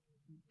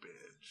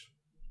 Bitch.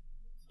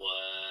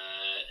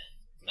 What?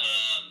 No.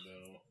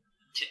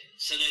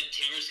 So then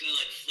Timur's gonna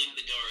like fling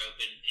the door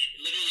open,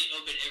 literally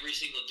open every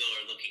single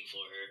door looking for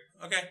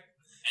her. Okay.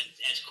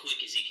 As quick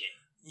as he can.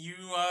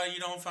 You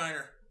don't find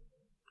her.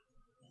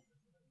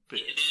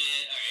 Bitch.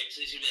 Alright,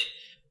 so he's gonna be like,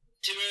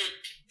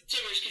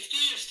 Timur's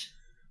confused.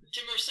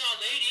 Timur saw a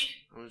lady.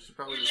 I mean, she's Where'd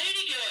probably.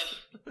 lady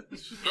go?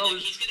 She's And probably.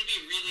 like, he's gonna be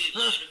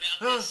really loud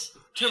about this.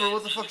 Timur,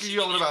 what the fuck are you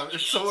yelling about?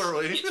 It's so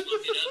early.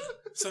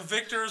 So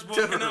Victor is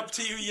woken Timur. up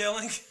to you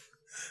yelling.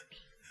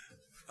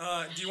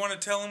 Do you want to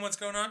tell him what's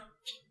going on?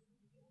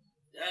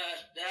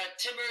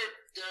 Timur,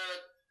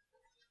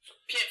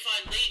 can't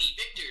find lady.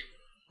 Victor,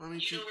 I mean,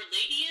 you know where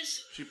lady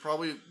is? she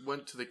probably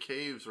went to the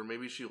caves, or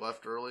maybe she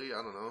left early.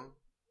 I don't know.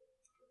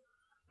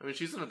 I mean,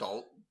 she's an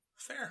adult.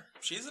 Fair.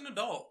 She's an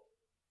adult.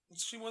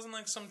 She wasn't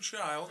like some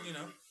child,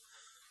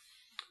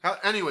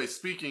 Anyway,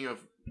 speaking of...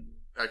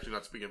 Actually,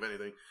 not speaking of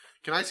anything.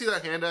 Can I see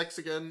that hand axe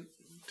again,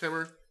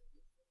 Timur?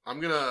 I'm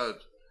gonna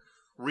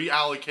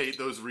reallocate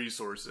those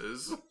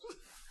resources.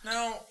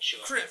 Now, Sure.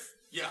 Criff,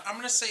 Yeah. I'm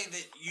going to say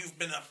that you've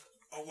been up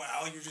a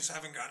while. You just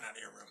haven't gotten out of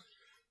your room.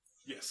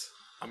 Yes.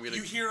 I'm gonna.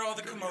 You hear all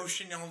the go to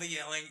commotion, all the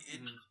yelling.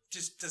 It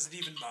just doesn't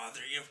even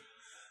bother you.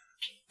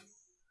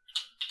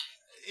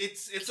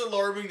 It's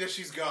alarming that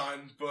she's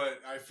gone,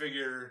 but I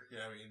figure,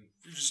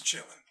 You're just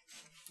chilling.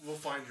 we'll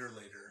find her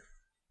later.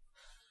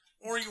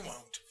 Or you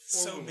won't.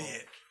 So we be won't.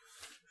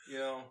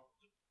 it.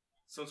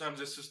 Sometimes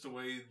that's just the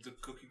way the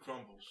cookie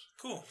crumbles.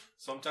 Cool.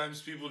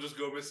 Sometimes people just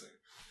go missing.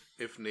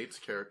 If Nate's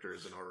character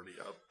isn't already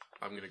up,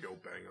 I'm gonna go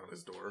bang on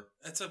his door.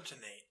 That's up to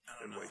Nate. I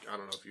don't And know. I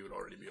don't know if you would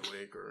already be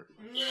awake or.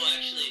 Well,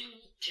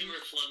 actually, Timur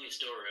flung his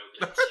door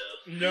open,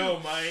 so... No,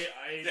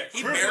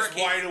 He Chris was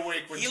barricaded- wide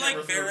awake when He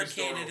Timur threw his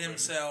door barricaded open.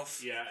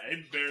 himself. Yeah,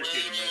 I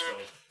barricaded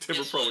myself. Timur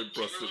Guess probably what?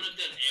 busted. Timur would have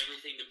done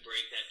everything to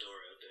break that door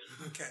open.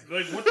 Okay.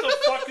 Like, what the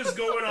fuck is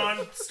going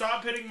on?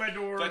 Stop hitting my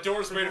door. That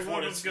door's for made the of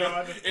love wood. of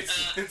God.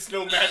 It's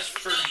no match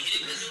for. Not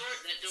hitting the door,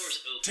 that door's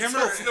open.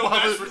 Timur, No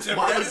match for Timur.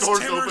 While the that's door's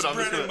Timur's open, I'm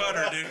bread just and gonna.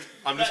 butter, dude.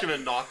 I'm just gonna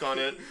knock on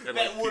it and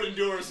That like. wooden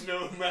door is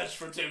no match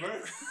for Timur.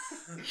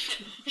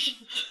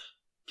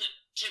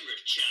 Timur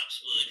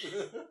chops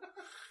wood.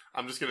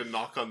 I'm just gonna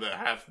knock on the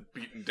half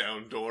beaten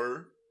down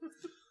door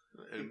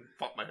and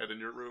pop my head in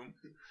your room.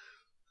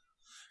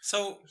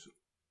 So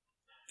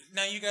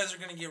now you guys are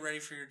going to get ready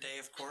for your day,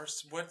 of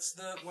course. What's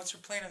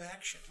your plan of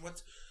action?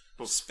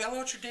 Spell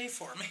out your day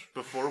for me.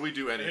 Before we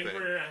do I think anything,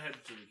 we're gonna head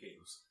to the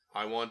caves.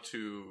 I want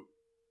to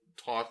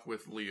talk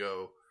with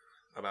Leo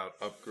about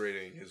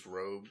upgrading his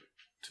robe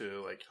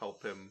to like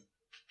help him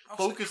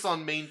focus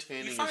on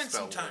maintaining You his find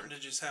spell some time work. to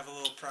just have a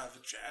little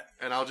private chat.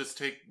 And I'll just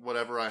take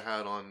whatever I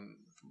had on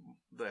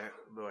the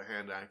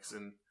hand axe,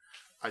 and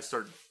I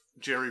start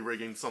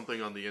jerry-rigging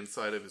something on the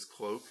inside of his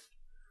cloak.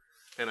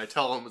 And I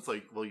tell him, it's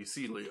like, well, you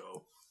see,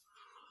 Leo,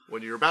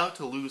 when you're about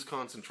to lose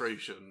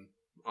concentration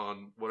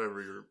on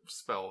whatever your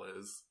spell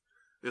is,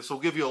 this will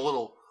give you a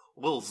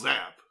little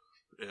zap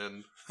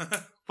and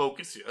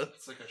focus you.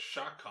 It's like a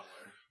shock collar.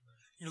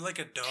 You're like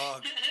a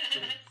dog.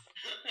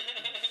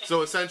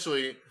 So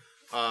essentially,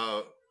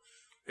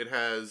 it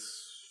has...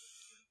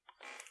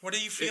 What do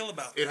you feel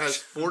about It this? has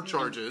 4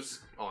 charges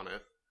on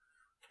it,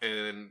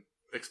 and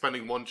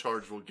expending 1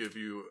 charge will give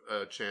you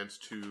a chance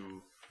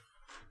to...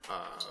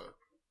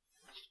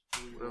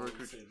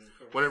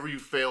 whenever you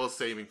fail a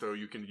saving throw,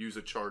 you can use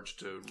a charge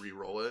to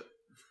re-roll it,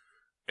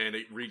 and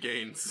it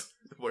regains...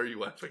 Where are you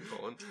laughing,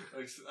 Colin?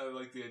 I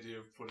like the idea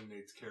of putting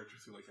Nate's character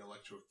through like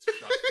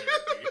electroshock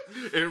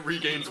therapy. It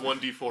regains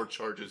 1d4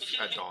 charges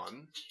at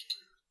dawn.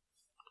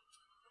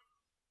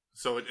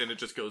 So it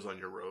just goes on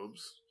your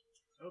robes.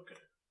 Okay.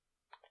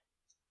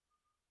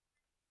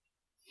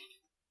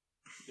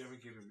 You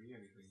haven't given me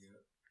anything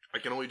yet. I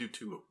can only do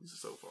 2 of these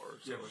so far.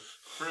 So. Yeah, but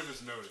Kriv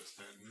has noticed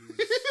then.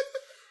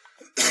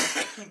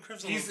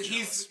 Crib's a little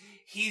jealous.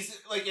 He's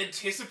like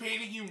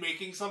anticipating you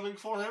making something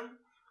for him,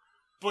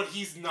 but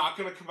he's not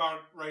gonna come out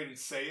right and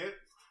say it.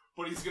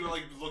 But he's gonna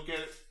like look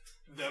at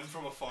them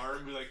from afar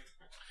and be like,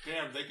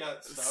 "Damn, they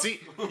got stuff." See,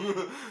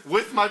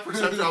 with my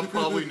perception, I'll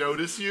probably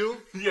notice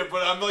you. Yeah,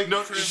 but I'm like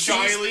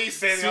shyly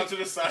standing out to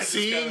the side,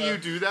 Seeing you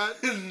do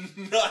that,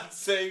 not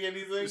saying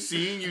anything.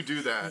 seeing you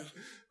do that,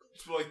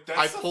 like that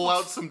I stuff pull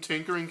looks- out some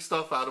tinkering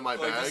stuff out of my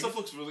Like, that bag, stuff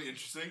looks really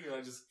interesting,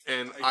 and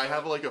and I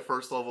have like a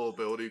first level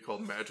ability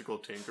called Magical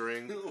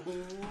Tinkering,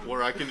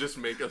 where I can just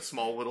make a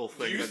small little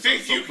thing. You that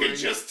think does you can something.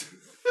 just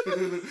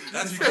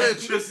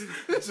That's just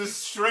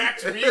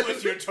distract me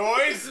with your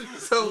toys?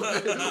 So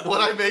what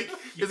I make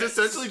is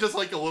essentially just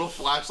like a little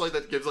flashlight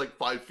that gives like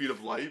 5 feet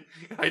of light.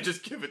 I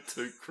just give it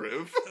to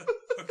Kriv.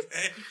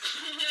 okay.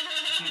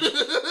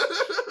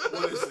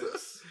 What is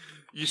this?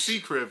 You see,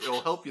 Kriv,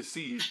 it'll help you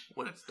see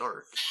when it's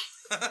dark.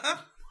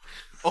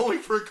 Only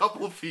for a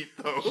couple of feet,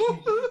 though.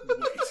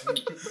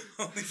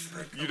 Only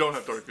for You don't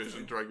have dark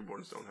vision.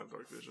 Dragonborns don't have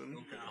dark vision.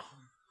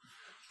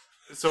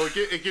 So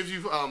it gives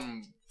you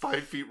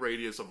 5 feet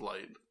radius of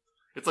light.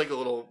 It's like a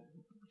little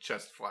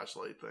chest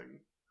flashlight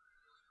thing.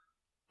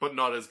 But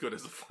not as good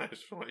as a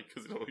flashlight,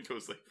 because it only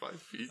goes like 5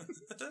 feet.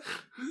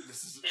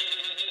 This is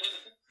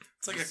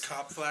It's like a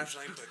cop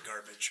flashlight, but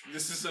garbage.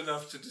 this is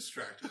enough to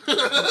distract him.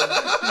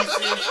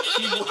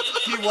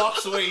 he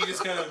walks away. He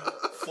just kind of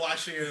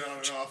flashing it on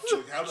and off.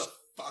 Like, how the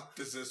fuck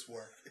does this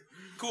work?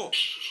 Cool.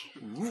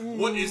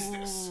 What is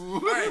this?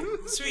 Alright,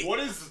 sweet. What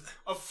is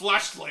a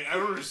flashlight? I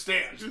don't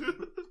understand.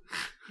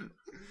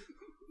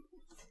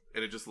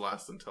 And it just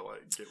lasts until I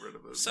get rid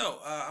of it. So,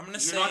 I'm gonna You're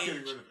say... not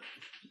getting rid of it.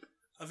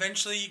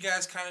 Eventually, you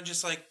guys kind of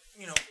just like,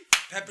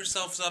 pep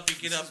yourselves up. You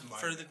get This up is mine.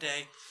 for the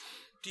day.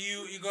 Do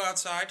you go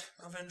outside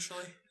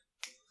eventually?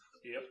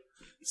 Yep.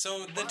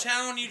 So the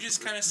town, you just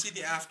kind of see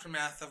the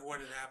aftermath of what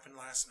had happened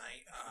last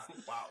night.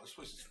 Wow, this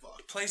place is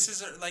fucked.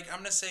 Places are like, I'm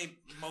gonna say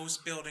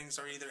most buildings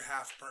are either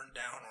half burned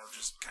down or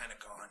just kind of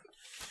gone.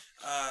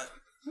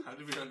 How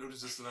did we not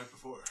notice this the night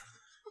before?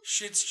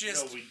 Shit's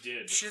just No, we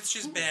did. shit's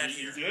just bad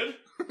You here. did?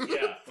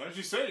 Yeah. Why didn't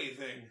you say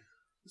anything?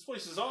 This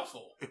place is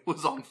awful. It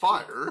was on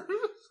fire.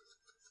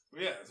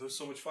 Yeah, there was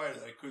so much fire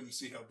that I couldn't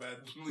see how bad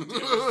I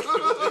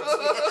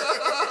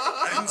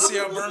didn't see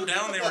how burned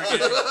down they were getting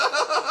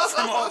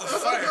from all the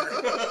fire.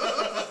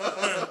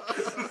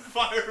 the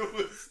fire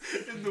was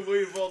in the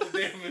way of all the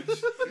damage.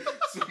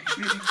 So I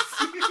couldn't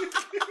see it.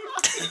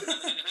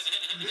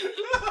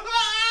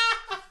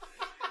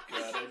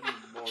 God, I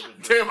need more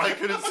than Damn, I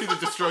couldn't see the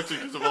destruction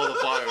because of all the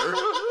fire.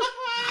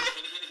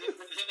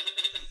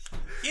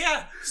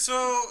 Yeah.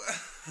 So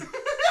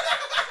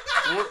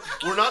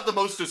We're not the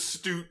most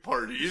astute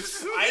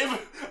parties. I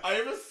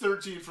have a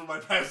 13 for my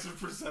passive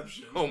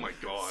perception. Oh my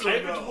god. So I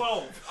have a no,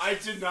 12. I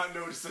did not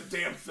notice a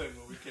damn thing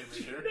when we came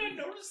in here. Did I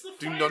notice the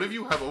Do fire? none of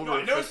you have over No,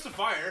 I noticed the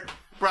fire.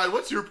 Brad,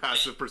 what's your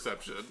passive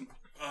perception?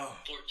 14.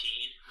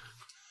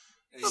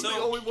 I'm the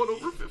only one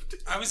over 50.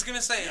 I was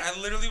gonna say, I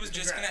literally was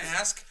just gonna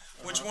ask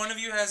which one of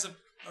you has a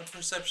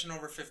perception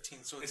over 15.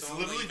 So it's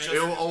only literally Victor.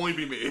 It'll only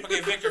be me. Okay,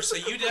 Victor. So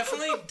you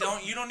definitely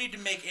don't. You don't need to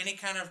make any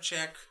kind of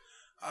check,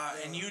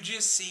 and you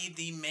just see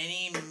the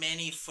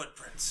many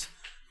footprints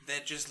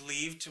that just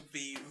leave to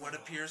be what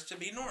appears to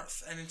be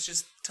north, and it's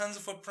just tons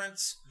of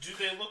footprints. Do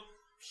they look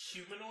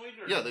humanoid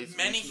or Yeah, they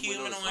Many see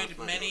windows, humanoid,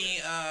 sounds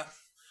many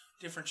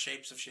different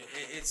shapes of shit.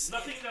 It's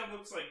nothing that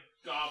looks like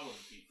goblin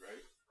feet,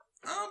 right?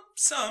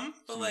 some,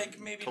 but like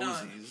maybe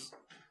not. Toesies.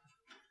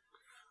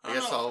 I I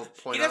don't guess know. I'll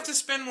point You'd out. have to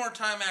spend more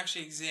time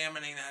actually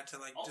examining that to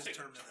like I'll take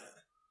determine that.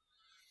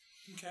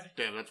 Okay.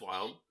 Damn, that's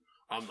wild.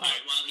 I'm not.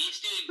 Alright, while he's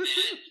doing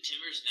that,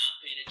 Timmer's not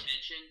paying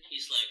attention.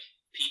 He's like,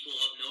 people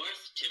up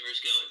north,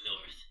 Timmer's going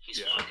north. He's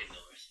Yeah. walking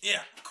north.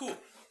 Yeah. Cool.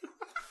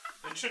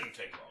 It shouldn't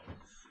take long.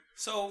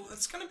 So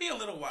it's gonna be a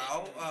little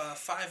while,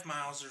 5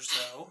 miles or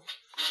so,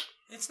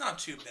 It's not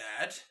too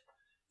bad.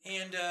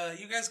 And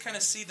you guys kind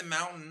of see the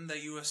mountain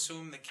that you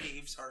assume the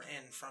caves are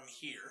in from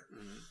here.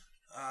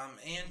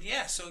 And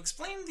yeah, so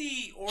explain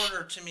the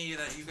order to me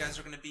that you guys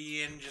are going to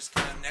be in, just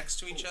kind of next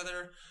to each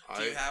other.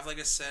 Do you have like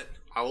a set?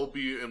 I will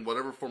be in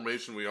whatever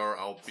formation we are.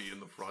 I'll be in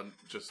the front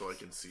just so I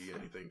can see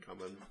anything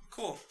coming.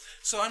 Cool.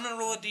 So I'm going to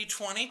roll a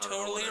d20,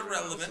 totally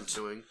irrelevant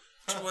to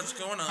what's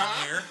going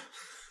on here.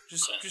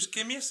 Just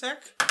give me a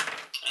sec.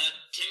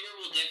 Timber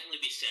will definitely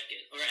be second.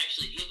 Or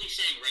actually, he'll be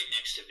sitting right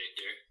next to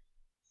Victor.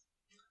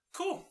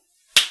 Cool.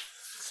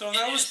 So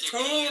that was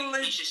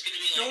totally... He's just gonna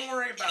be, don't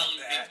worry about telling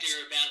that.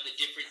 Victor about the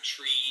different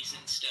trees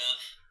and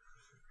stuff.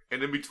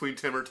 And in between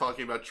Timmer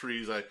talking about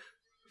trees, I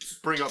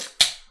bring up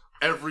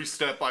every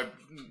step I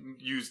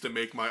used to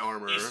make my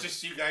armor. It's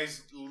just you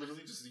guys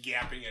literally just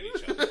yapping at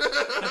each other.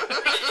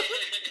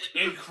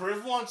 And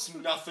Kriv wants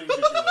nothing to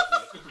do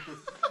with it.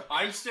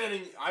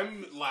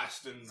 I'm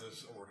last in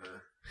this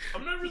order.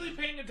 I'm not really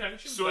paying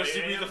attention. So as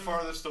to be the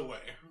farthest away.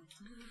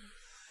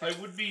 I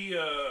would be,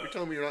 You're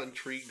telling me you're not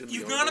intrigued in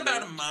You've gone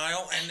about a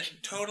mile, and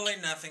totally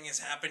nothing has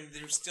happened.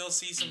 You still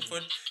see some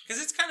foot...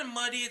 Because it's kind of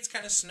muddy, it's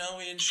kind of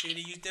snowy and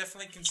shitty. You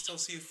definitely can still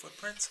see the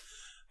footprints.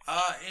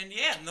 And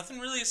yeah, nothing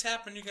really has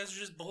happened. You guys are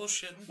just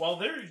bullshitting. While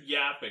they're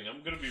yapping,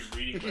 I'm going to be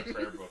reading my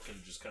prayer book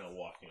and just kind of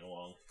walking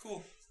along.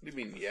 Cool. What do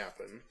you mean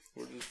yapping?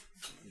 You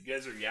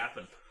guys are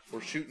yapping. We're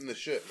shooting the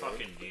shit, man.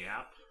 Fucking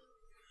yap.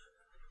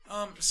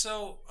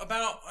 So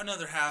about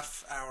another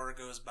half hour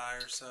goes by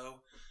or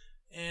so,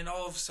 and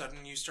all of a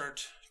sudden you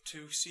start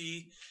to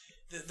see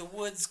the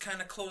woods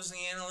kind of closing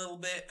in a little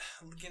bit,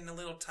 getting a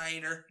little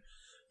tighter,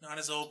 not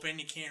as open.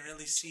 You can't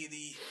really see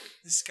the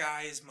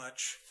sky as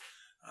much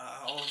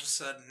all of a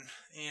sudden,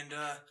 and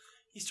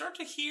you start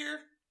to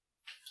hear.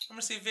 I'm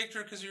gonna say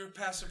Victor because you're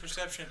passive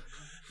perception.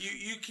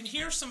 You can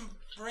hear some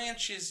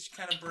branches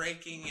kind of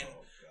breaking and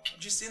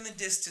just in the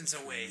distance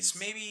a ways,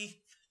 maybe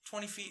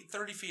 20 feet,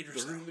 30 feet or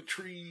so. They're in the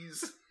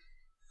trees.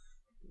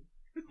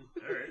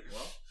 Alright,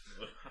 well,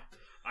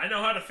 I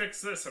know how to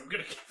fix this. I'm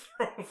going to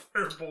throw a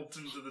firebolt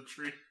into the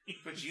tree.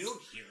 But you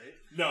don't hear it.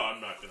 No, I'm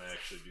not going to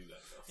actually do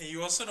that, though. Yeah,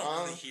 you also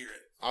don't really hear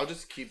it. I'll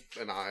just keep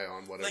an eye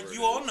on whatever. Like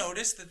you all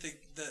notice that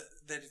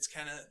that it's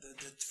kind of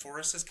the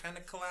forest is kind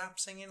of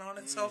collapsing in on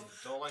itself,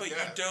 but you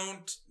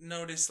don't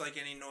notice like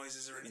any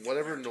noises or anything.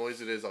 Whatever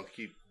noise it is, I'll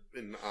keep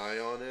an eye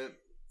on it,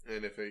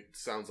 and if it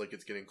sounds like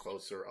it's getting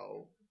closer,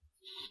 I'll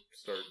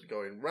start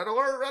going red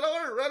alert, red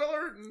alert, red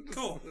alert.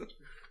 Cool.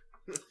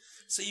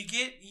 So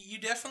you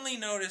definitely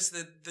notice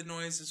that the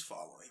noise is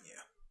following you.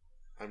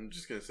 I'm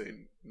just gonna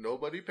say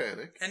nobody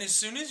panic. And as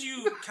soon as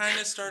you kind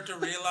of start to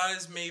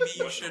realize maybe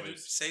you should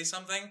say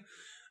something,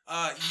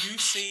 you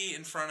see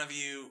in front of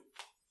you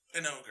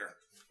an ogre.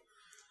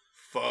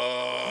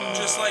 Fuck.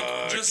 Just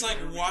like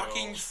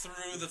walking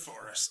through the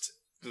forest.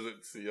 Does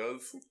it see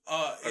us?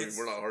 I mean,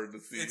 we're not hard to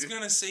see. It's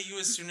gonna see you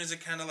as soon as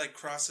it kind of like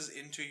crosses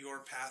into your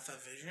path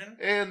of vision.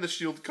 And the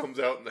shield comes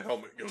out and the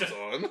helmet goes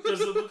on.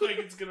 Does it look like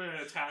it's gonna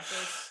attack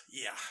us?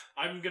 Yeah.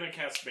 I'm gonna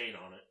cast Bane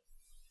on it.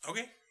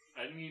 Okay.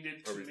 I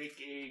needed to make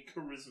a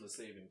charisma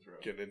saving throw.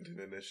 Get into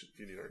initiative.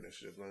 You need our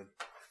initiative line.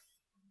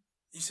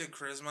 You said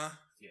charisma?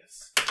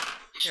 Yes.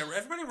 Yeah,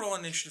 everybody roll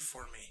initiative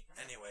for me.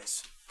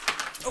 Anyways.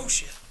 Oh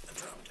shit, I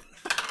dropped it.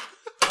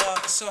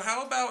 So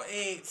how about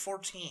a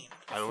 14?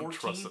 I don't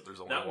trust that there's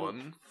only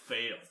one.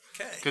 Fail.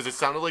 Okay. Because it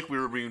sounded like we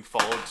were being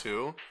followed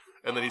too,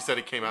 and then he said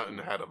it came out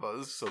ahead of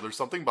us, so there's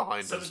something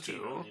behind us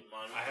too.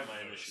 I have my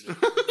initiative.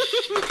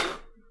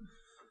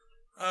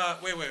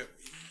 Wait.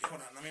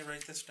 Hold on, let me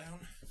write this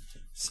down.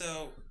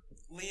 So,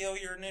 Leo,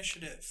 your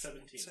initiative.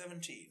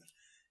 17.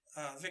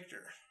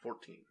 Victor.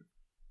 14.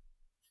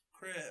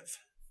 Kriv.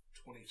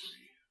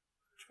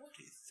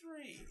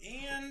 23.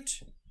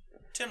 And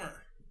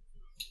Timmer.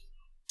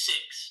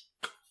 6.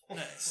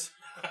 Nice.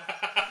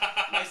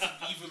 Nice and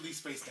evenly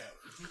spaced out.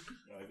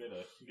 I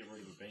gotta get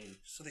rid of the Bane.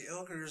 So the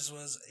ogres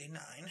was a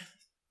 9.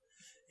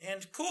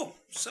 And cool.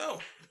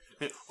 So.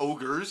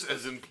 Ogres,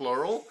 as in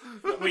plural?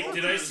 Wait,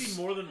 did I see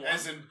more than one?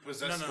 As in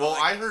possessed. No, Well,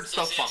 like, I heard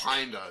stuff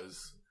behind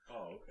us.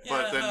 Oh, okay.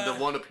 But then the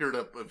one appeared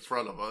up in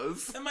front of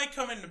us. That might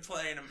come into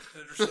play in a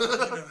minute or so. Who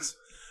knows?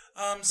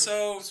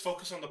 So let's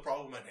focus on the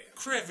problem at hand.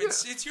 Kriv,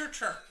 it's your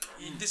turn.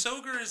 This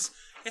ogre is,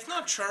 it's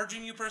not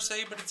charging you per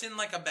se, but it's in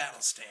like a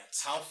battle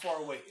stance. How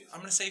far away is it? I'm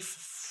gonna say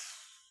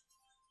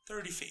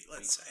 30 feet.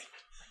 Let's say.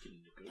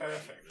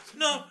 Perfect.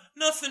 No,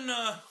 nothing.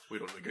 We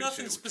don't negotiate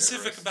nothing with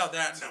specific terrorists. about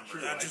that number.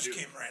 True, that I just do.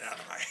 came right out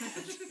of my.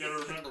 You gotta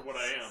remember what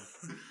I am.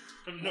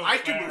 I'm no I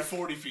can cleric. move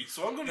 40 feet,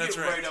 so I'm going to That's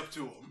get right. right up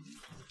to him.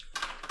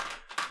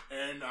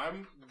 And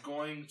I'm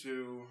going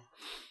to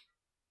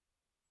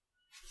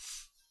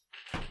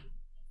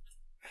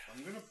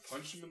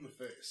punch him in the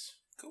face.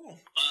 Cool.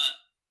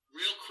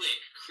 Real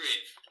quick,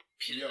 Kriv.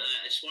 Yo.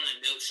 I just want to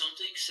note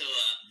something. So,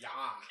 Yeah.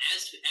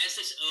 as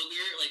this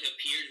ogre like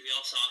appeared, we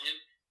all saw him.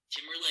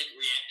 Timur like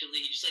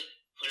reactively, he just like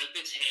put up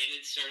his hand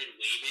and started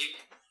waving,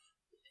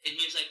 and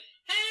he was like,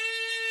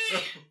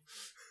 "Hey,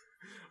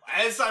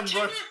 As I'm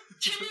Timur! running.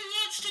 Timur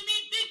wants to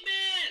meet Big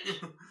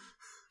Man."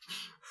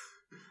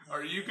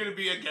 Are you going to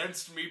be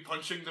against me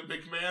punching the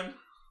big man?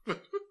 I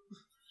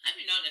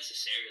mean, not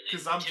necessarily.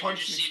 'Cause I'm Timber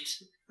punching- just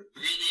seems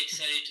really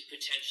excited to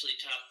potentially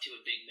talk to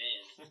a big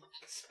man.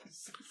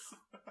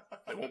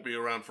 They won't be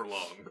around for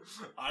long.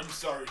 I'm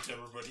sorry,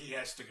 Timber, but he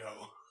has to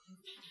go.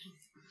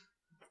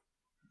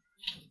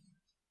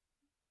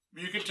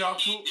 You can talk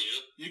to him.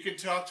 You can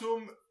talk to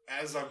him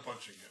as I'm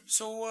punching him.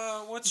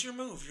 So, what's your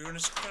move? You're gonna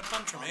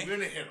punch him, I'm eh?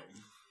 gonna hit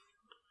him.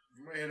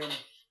 I'm gonna hit him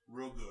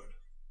real good.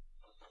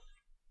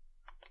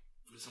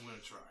 At least I'm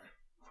gonna try.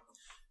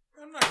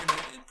 I'm not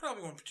gonna. It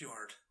probably won't be too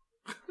hard.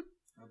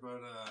 How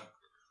about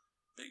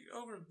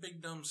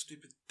Big dumb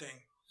stupid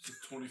thing.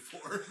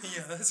 24?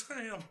 Yeah, that's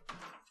gonna hit him.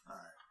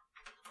 Alright.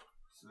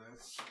 So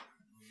that's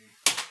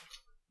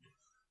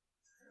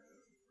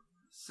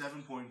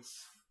 7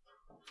 points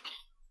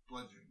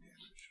bludgeoning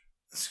damage.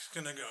 It's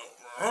gonna go.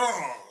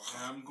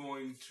 And I'm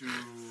going to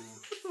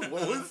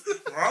What was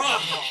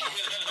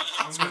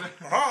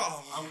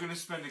I'm gonna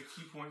spend a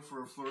key point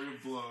for a flurry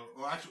of blow.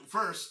 Well, actually,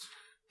 first,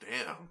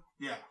 Damn.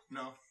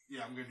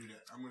 I'm gonna do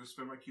that. I'm gonna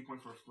spend my key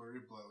point for a flurry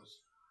of blows.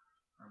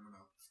 I'm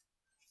gonna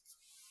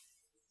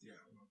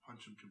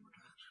punch him 2 more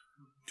times.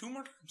 2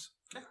 more times.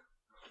 Okay.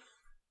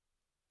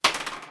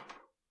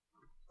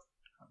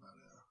 How about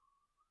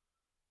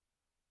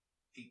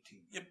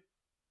 18? Yep.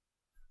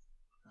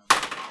 How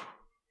about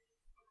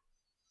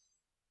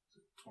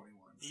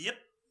 21? Yep.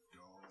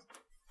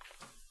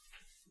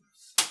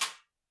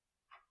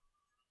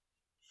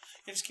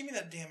 Yeah, just give me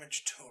that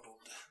damage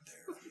totaled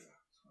there.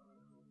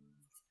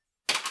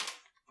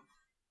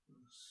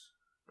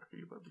 Are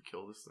you about to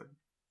kill this thing?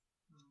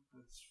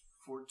 That's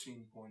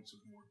 14 points of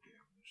more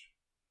damage.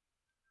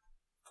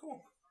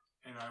 Cool.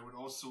 And I would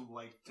also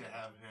like to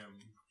have him.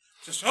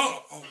 Just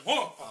I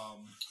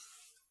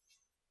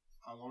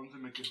want him to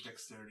make a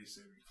dexterity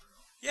saving throw.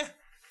 Yeah.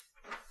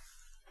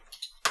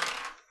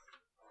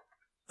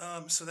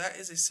 So that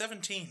is a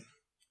 17.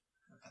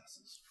 That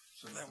passes.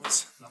 So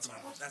That's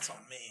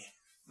on me.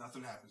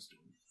 Nothing happens to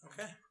him.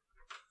 Okay.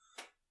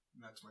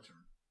 And that's my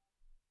turn.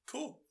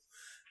 Cool.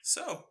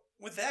 So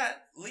with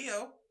that,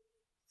 Leo,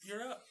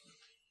 you're up.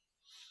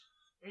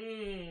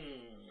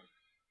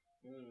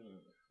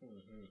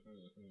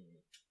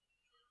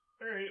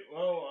 Alright,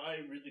 well, I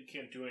really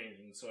can't do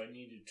anything, so I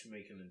needed to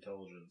make an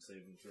intelligence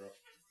saving throw.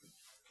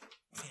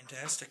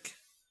 Fantastic.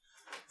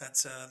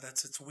 That's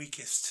its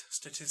weakest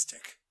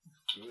statistic.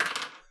 Good.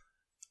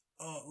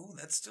 Oh, ooh,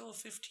 that's still a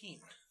 15.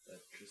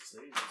 That just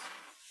saves.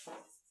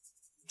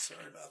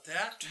 Sorry about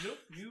that. Nope,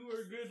 you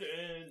are good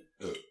and...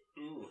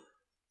 Ooh.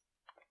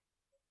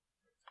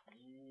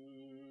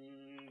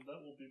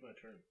 That will be my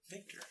turn.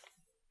 Victor.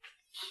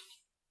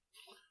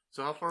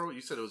 So how far?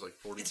 You said it was like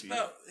 40 feet.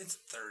 It's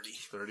 30.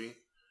 30.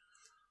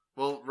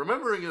 Well,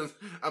 remembering is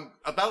I'm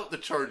about to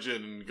charge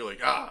in and go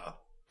like,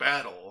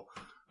 battle.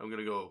 I'm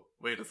gonna go.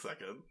 Wait a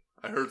second.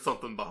 I heard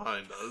something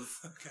behind us,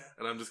 Okay.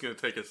 and I'm just gonna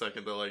take a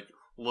second to like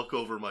look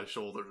over my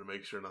shoulder to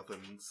make sure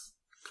nothing's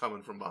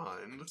coming from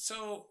behind.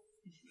 So,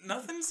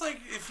 nothing's like,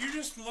 if you're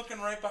just looking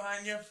right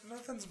behind you,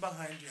 nothing's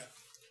behind you.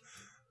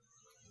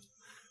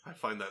 I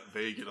find that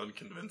vague and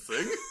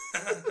unconvincing.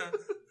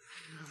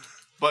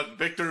 But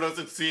Victor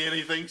doesn't see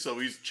anything, so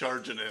he's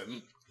charging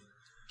in.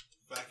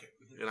 Back it.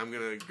 And I'm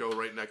gonna go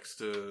right next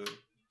to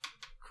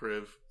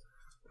Kriv,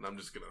 and I'm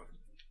just gonna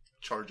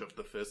charge up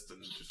the fist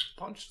and just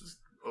punch this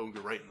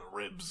ogre right in the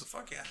ribs.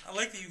 Fuck yeah. I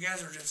like that you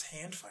guys are just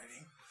hand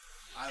fighting.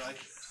 I like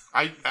it.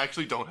 I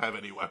actually don't have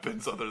any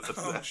weapons other than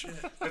Oh, that. shit.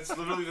 That's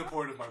literally the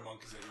point of my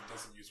monk is that he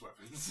doesn't use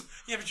weapons.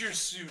 Yeah, but your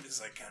suit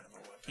is like kind of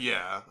a weapon.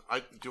 Yeah,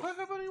 do I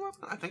have any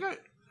weapon? I think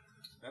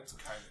That's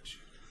kind of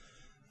cheating.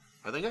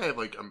 I have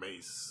like a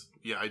mace.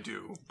 Yeah, I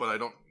do, but I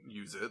don't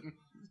use it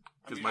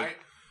because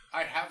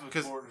I have a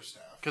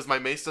quarterstaff. Because my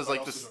mace does but I like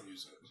also this. don't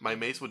use it. My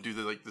mace would do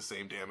the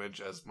same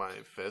damage as my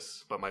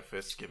fists, but my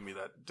fists give me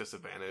that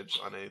disadvantage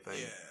on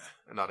anything,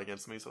 and not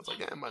against me. So it's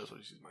like, I might as well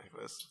just use my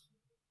fist.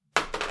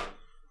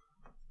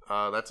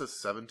 That's a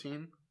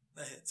 17.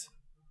 That hits.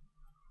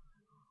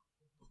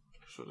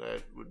 So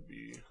that would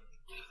be.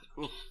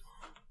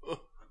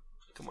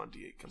 Come on,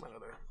 D8, come out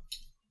of there.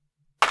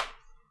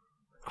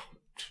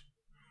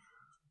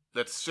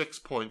 That's 6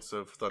 points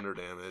of thunder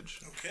damage.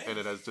 Okay. And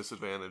it has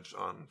disadvantage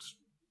on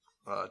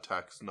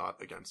attacks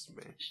not against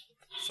me.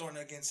 So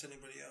not against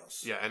anybody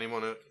else. Yeah,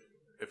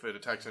 if it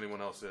attacks anyone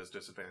else, it has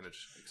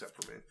disadvantage except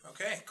for me.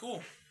 Okay,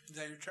 cool. Is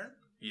that your turn?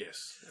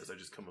 Yes, as I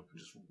just come up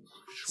and just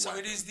So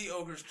it is the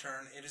ogre's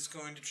turn. It is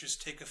going to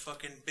just take a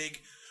fucking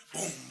big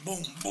boom,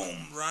 boom,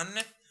 boom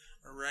run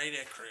right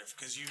at Kriv,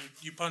 because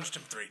you punched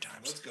him 3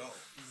 times. Let's go.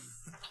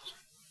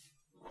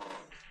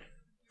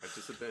 at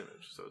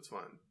disadvantage, so it's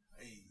fine.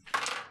 Hey.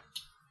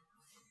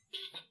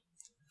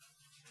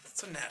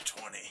 That's a nat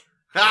 20.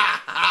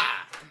 Ha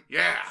ha!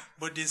 Yeah!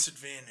 But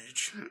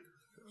disadvantage.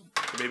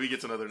 Maybe he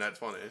gets another nat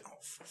 20. Oh,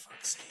 for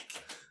fuck's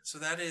sake. So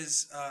that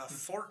is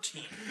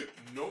 14.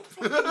 Nope.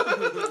 Okay,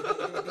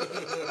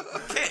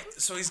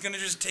 so he's gonna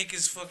just take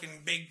his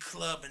fucking big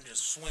club and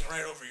just swing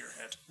right over your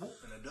head.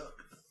 And a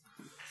duck.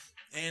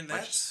 And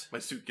that's... My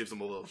suit gives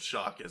him a little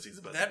shock as he's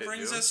about to That hit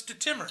brings you. us to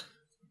Timmer.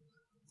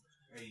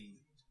 Hey.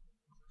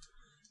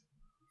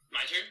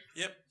 My turn?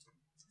 Yep.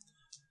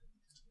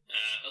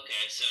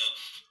 Okay, so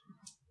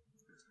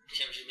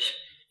Timur should be like,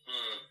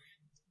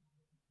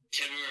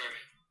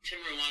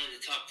 Timur wanted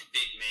to talk to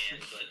Big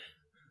Man, but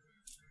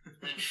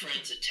then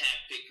friends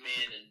attack Big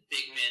Man, and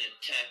Big Man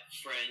attack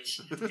friends,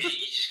 and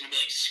he's just gonna be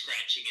like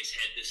scratching his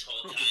head this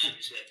whole time.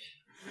 Just like,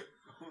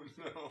 Oh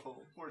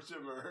no, poor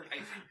Timur.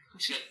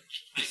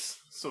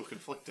 So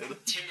conflicted.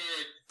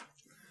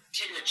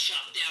 Timur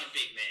chopped down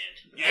Big Man.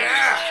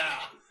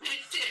 Yeah!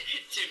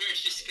 Timur's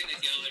just gonna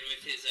go in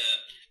with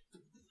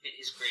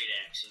his great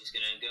axe. He's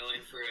gonna go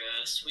in for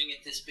a swing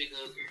at this big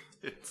ogre.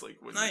 It's like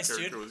when Nice, the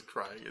character dude. was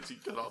crying as he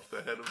cut off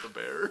the head of the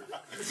bear.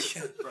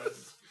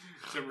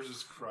 Timur's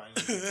just crying.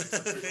 Dirty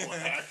Dirty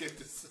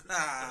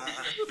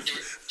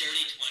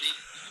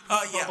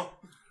 20. Yeah.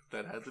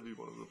 That had to be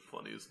one of the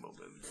funniest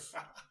moments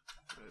I've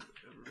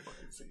ever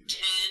fucking seen. 10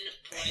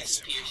 points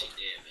of piercing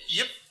damage.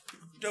 Yep.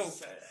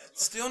 Dope.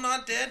 Still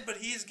not dead, but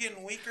he's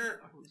getting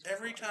weaker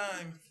every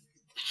time.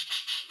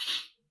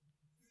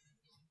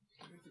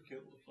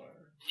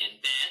 And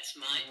that's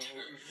my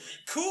turn.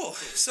 Cool.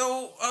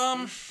 So,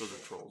 Those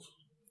are trolls.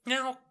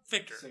 now,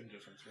 Victor, Same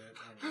difference,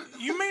 right?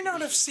 you may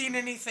not have seen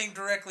anything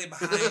directly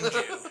behind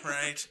you,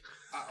 right?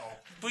 Uh-oh.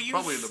 But you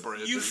Probably in the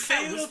branches. You I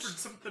failed. whispered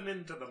something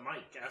into the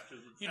mic after.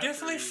 You after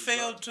definitely he was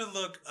failed done. to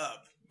look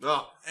up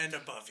Oh, and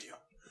above you.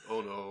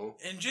 oh no.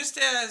 And just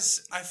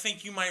as I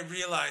think you might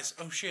realize,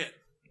 oh shit,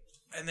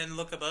 and then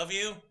look above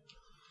you,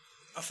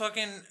 a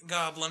fucking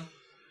goblin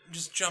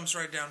just jumps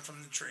right down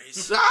from the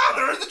trees. Ah,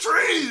 they're in the They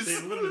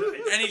trees! literally-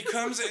 And he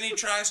comes and he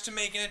tries to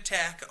make an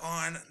attack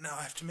on. Now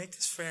I have to make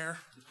this fair.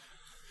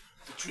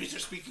 The trees are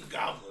speaking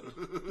goblin.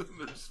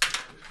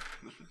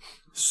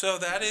 So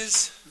that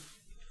is.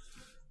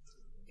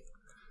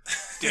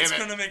 Damn it's it.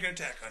 gonna make an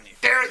attack on you.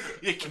 There,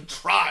 you can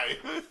try.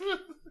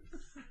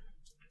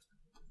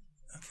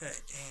 Okay.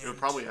 It would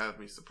probably have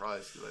me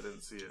surprised because I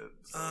didn't see it.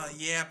 So.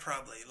 Yeah,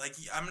 probably. Like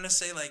I'm gonna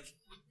say like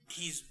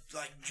he's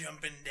like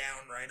jumping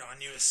down right on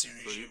you as soon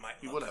as So you might.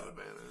 he look would have up.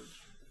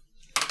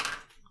 advantage.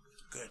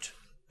 Good.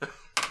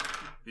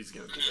 He's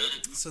gonna do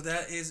it. So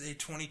that is a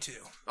 22.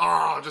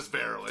 Oh, just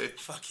barely.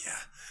 Fuck yeah.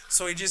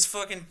 So he just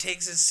fucking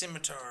takes his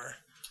scimitar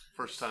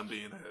First time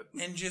being hit.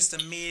 and just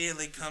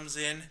immediately comes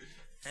in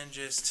and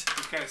just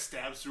Just kind of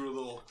stabs through a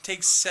little,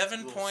 takes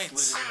 7 little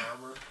points. slit in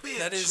armor.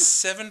 That is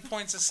 7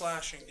 points of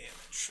slashing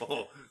damage.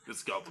 Oh,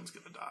 this goblin's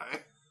gonna die.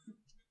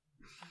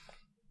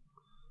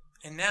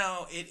 And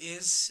now it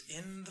is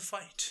in the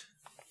fight.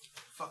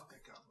 Fuck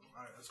that goblin.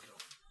 Alright, let's go.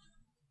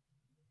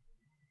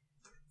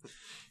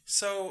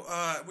 So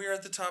we are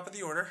at the top of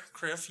the order.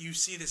 Criff, you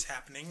see this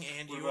happening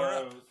and you are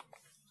up.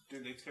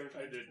 Did Nate's character?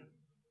 I did.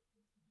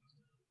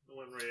 I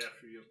went right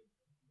after you.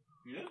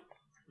 You did?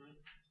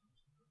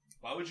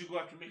 Why would you go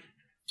after me?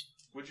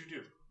 What'd you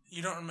do?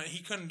 You don't remember.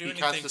 He couldn't do He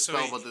anything. cast a So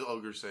spell, but the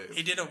ogre saved.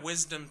 he did a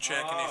wisdom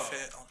check and he Oh.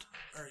 failed.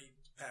 Or he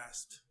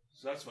passed.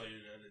 So that's why you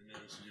didn't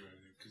notice you do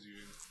anything, because you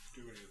didn't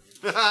do anything.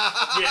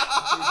 Yeah.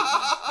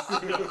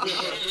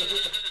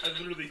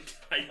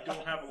 I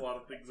don't have a lot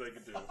of things I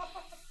can do.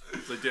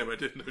 It's like, damn, I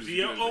didn't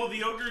know.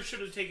 The ogre should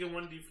have taken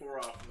 1d4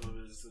 off of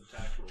his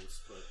attack rolls,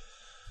 but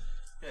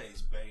Yeah,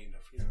 he's Bane.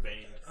 he's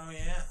Bane. Oh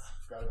yeah.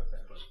 Forgot about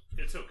that. But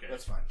it's okay.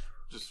 That's fine.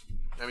 Just,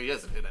 I mean, he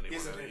hasn't hit anyone He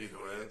hasn't hit either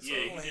anyone way. yet. So. Yeah,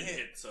 he Only did hit.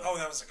 hit, so Oh,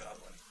 that was a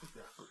goblin.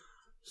 Yeah.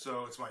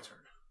 So it's my turn.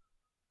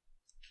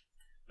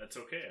 that's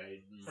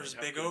okay. There's a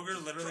big ogre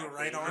literally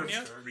right on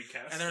you.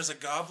 Recast. And there's a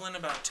goblin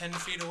about 10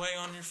 feet away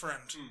on your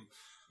friend.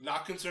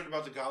 Not concerned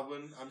about the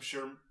goblin. I'm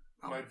sure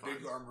my be fine.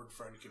 big armored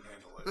friend can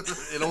handle it.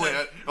 It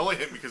only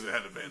hit because it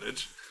had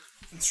advantage.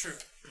 It's true.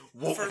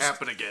 Won't First-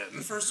 happen again.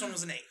 The first one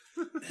was an 8.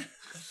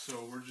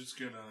 So we're just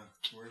gonna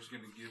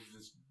give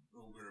this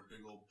ogre a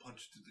big old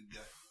punch to the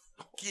gut.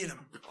 Get him.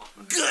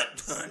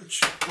 Gut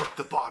punch. Work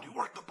the body,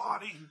 work the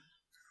body.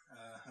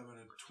 How about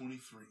a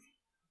 23?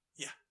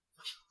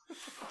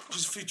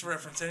 Just for future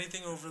reference,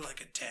 anything over like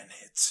a 10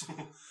 hits.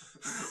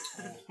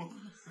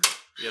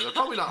 Yeah, they're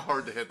probably not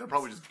hard to hit. They're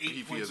probably just 8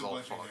 beefy points as of all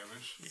bludgeoning fuck.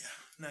 damage.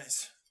 Yeah,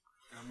 nice.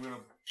 And I'm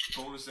gonna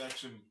bonus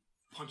action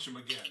punch him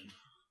again.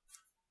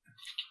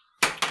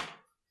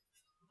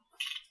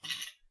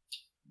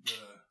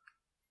 The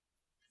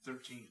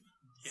 13.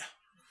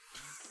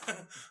 Yeah.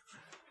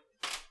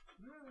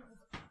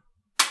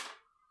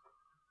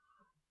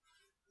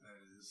 That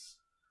is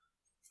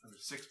another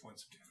 6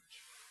 points of damage.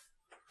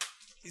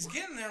 He's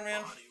getting there,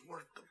 man. Body,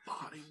 work the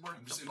body, work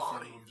I'm just the in front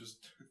of body. him, just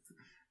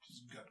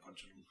gut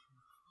punching him.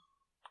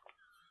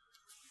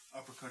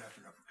 Uppercut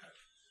after uppercut.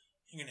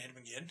 You gonna hit him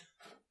again?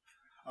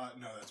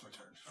 No, that's my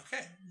turn.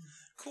 Okay,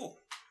 cool.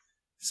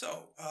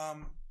 So,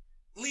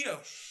 Leo,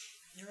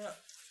 you're up.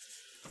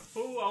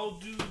 Oh, I'll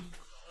do.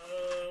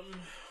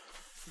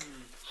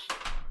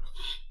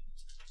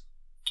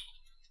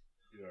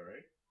 You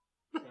alright?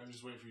 I'm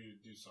just waiting for you to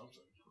do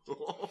something.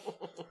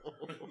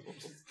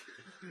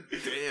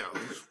 Damn.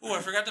 Oh,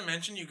 I forgot to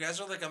mention, you guys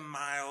are like a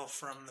mile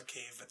from the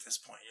cave at this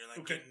point. You're like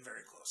Okay. getting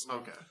very close.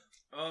 Okay.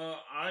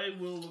 I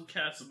will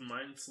cast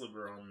Mind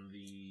Sliver on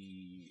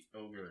the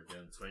ogre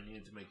again, so I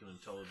needed to make an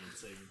intelligence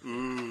saving.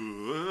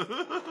 Ooh.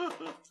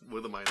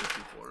 With a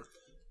 -2 4.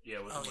 Yeah,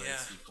 with Oh, the yeah.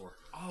 -4.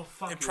 Oh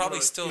fuck! It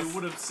probably still- It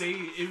would have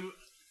saved.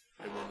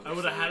 I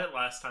would have had it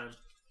last time.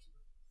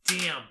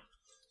 Damn.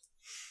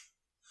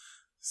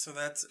 So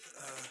that's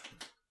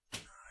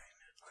 9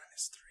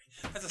 minus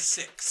 3. That's a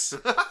 6.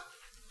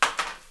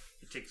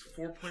 It takes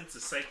 4 points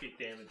of psychic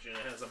damage, and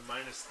it has a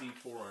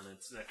 -D4 on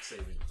its next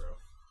saving throw.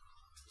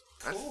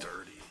 That's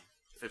dirty.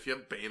 If you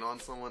have Bane on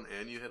someone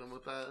and you hit him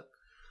with that,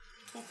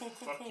 Cool.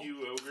 Fuck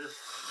you, ogre.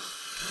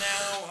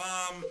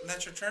 Now,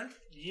 that's your turn,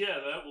 Yeah,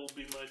 that will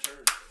be my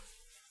turn.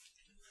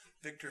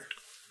 Victor.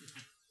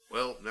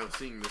 well, now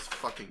seeing this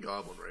fucking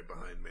goblin right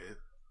behind me,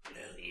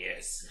 Oh,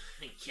 yes.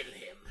 Kill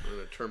him. I'm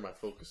gonna turn my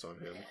focus on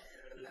him.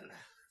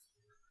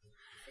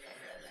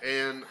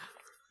 And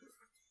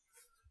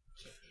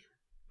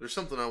there's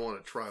something I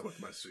want to try with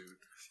my suit.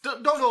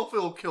 Don't know if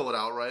it'll kill it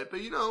outright, but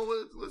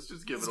let's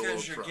just give This it a little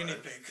guy's your try. guinea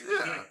pig.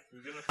 Yeah,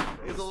 You're gonna throw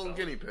he's a little stuff.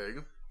 guinea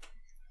pig.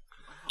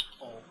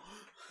 Oh.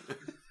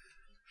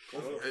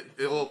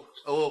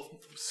 A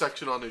little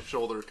section on his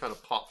shoulder kind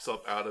of pops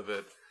up out of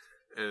it,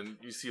 and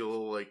you see a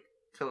little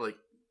kind of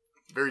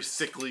very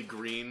sickly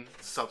green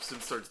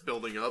substance starts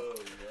building up. Oh,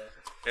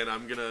 yeah. And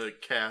I'm gonna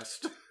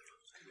cast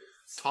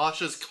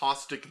Tasha's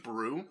Caustic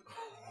Brew.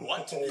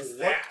 What Oh, is what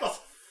that? the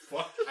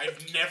Fuck?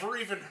 I've never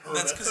even heard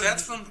That's of because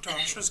that's from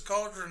Tasha's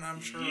Cauldron,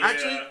 I'm sure. Yeah.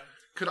 Actually,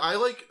 could I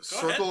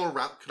circle ahead.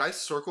 around? Could I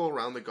circle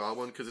around the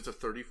goblin because it's a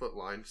 30-foot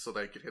line, so that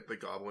I could hit the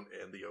goblin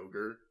and the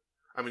ogre?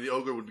 I mean, the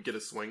ogre would get a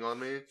swing on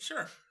me,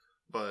 Sure.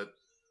 but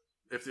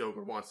if the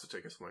ogre wants to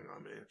take a swing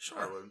on me, Sure.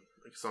 I would.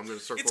 So I'm gonna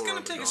circle. It's gonna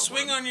around the take a goblin.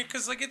 swing on you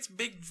because it's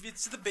big.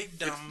 It's the big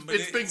dumb, but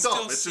It's it big still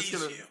dumb. It's sees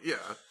just gonna. you.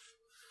 Yeah.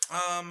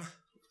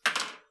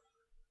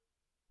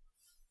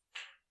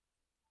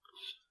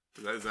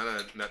 Is that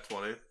a net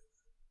 20?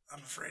 I'm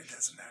afraid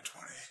that's a nat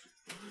 20.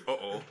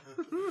 Uh-oh.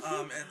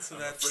 And so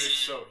I'm that's afraid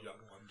so, young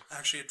one.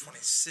 actually a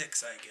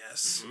 26, I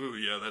guess. Ooh,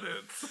 yeah, that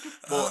hits.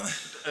 Well,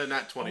 a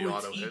nat 20 Oh,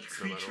 auto it's each hits.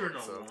 no matter creature in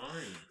what, a so.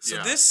 line. So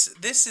Yeah.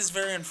 this is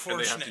very And they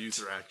unfortunate. have to use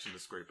their action to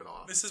scrape it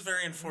off. This is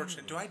very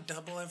unfortunate. Do I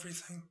double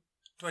everything?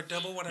 Do I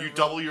double what I You roll?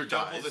 double your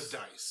Double dice. the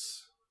dice.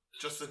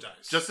 Just the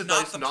dice. Just the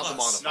Not dice, the not the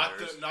plus.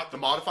 modifiers. Not the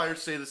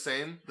modifiers stay the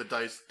same. The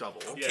dice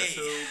double. Okay. Yeah,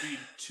 so it'll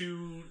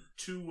be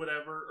two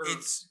whatever. Or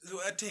It's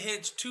to hit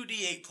it's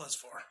 2d8 plus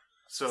 4.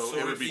 So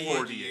it would be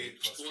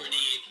 4d8. plus 4.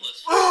 48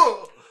 plus 4.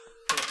 Oh!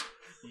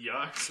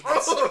 yuck.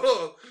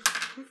 Oh!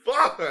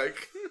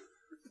 Fuck!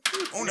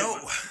 Oh no!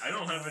 I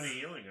don't have any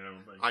healing. I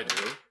don't think. I do.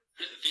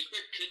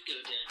 Victor could go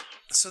down.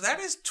 So that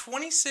is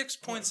 26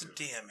 points of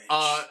damage.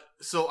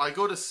 So I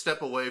go to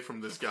step away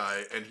from this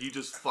guy, and he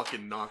just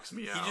fucking knocks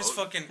me out. He just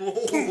fucking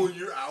Oh,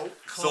 you're out.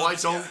 So I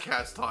clubs don't ya.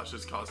 cast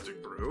Tasha's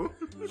Caustic Brew.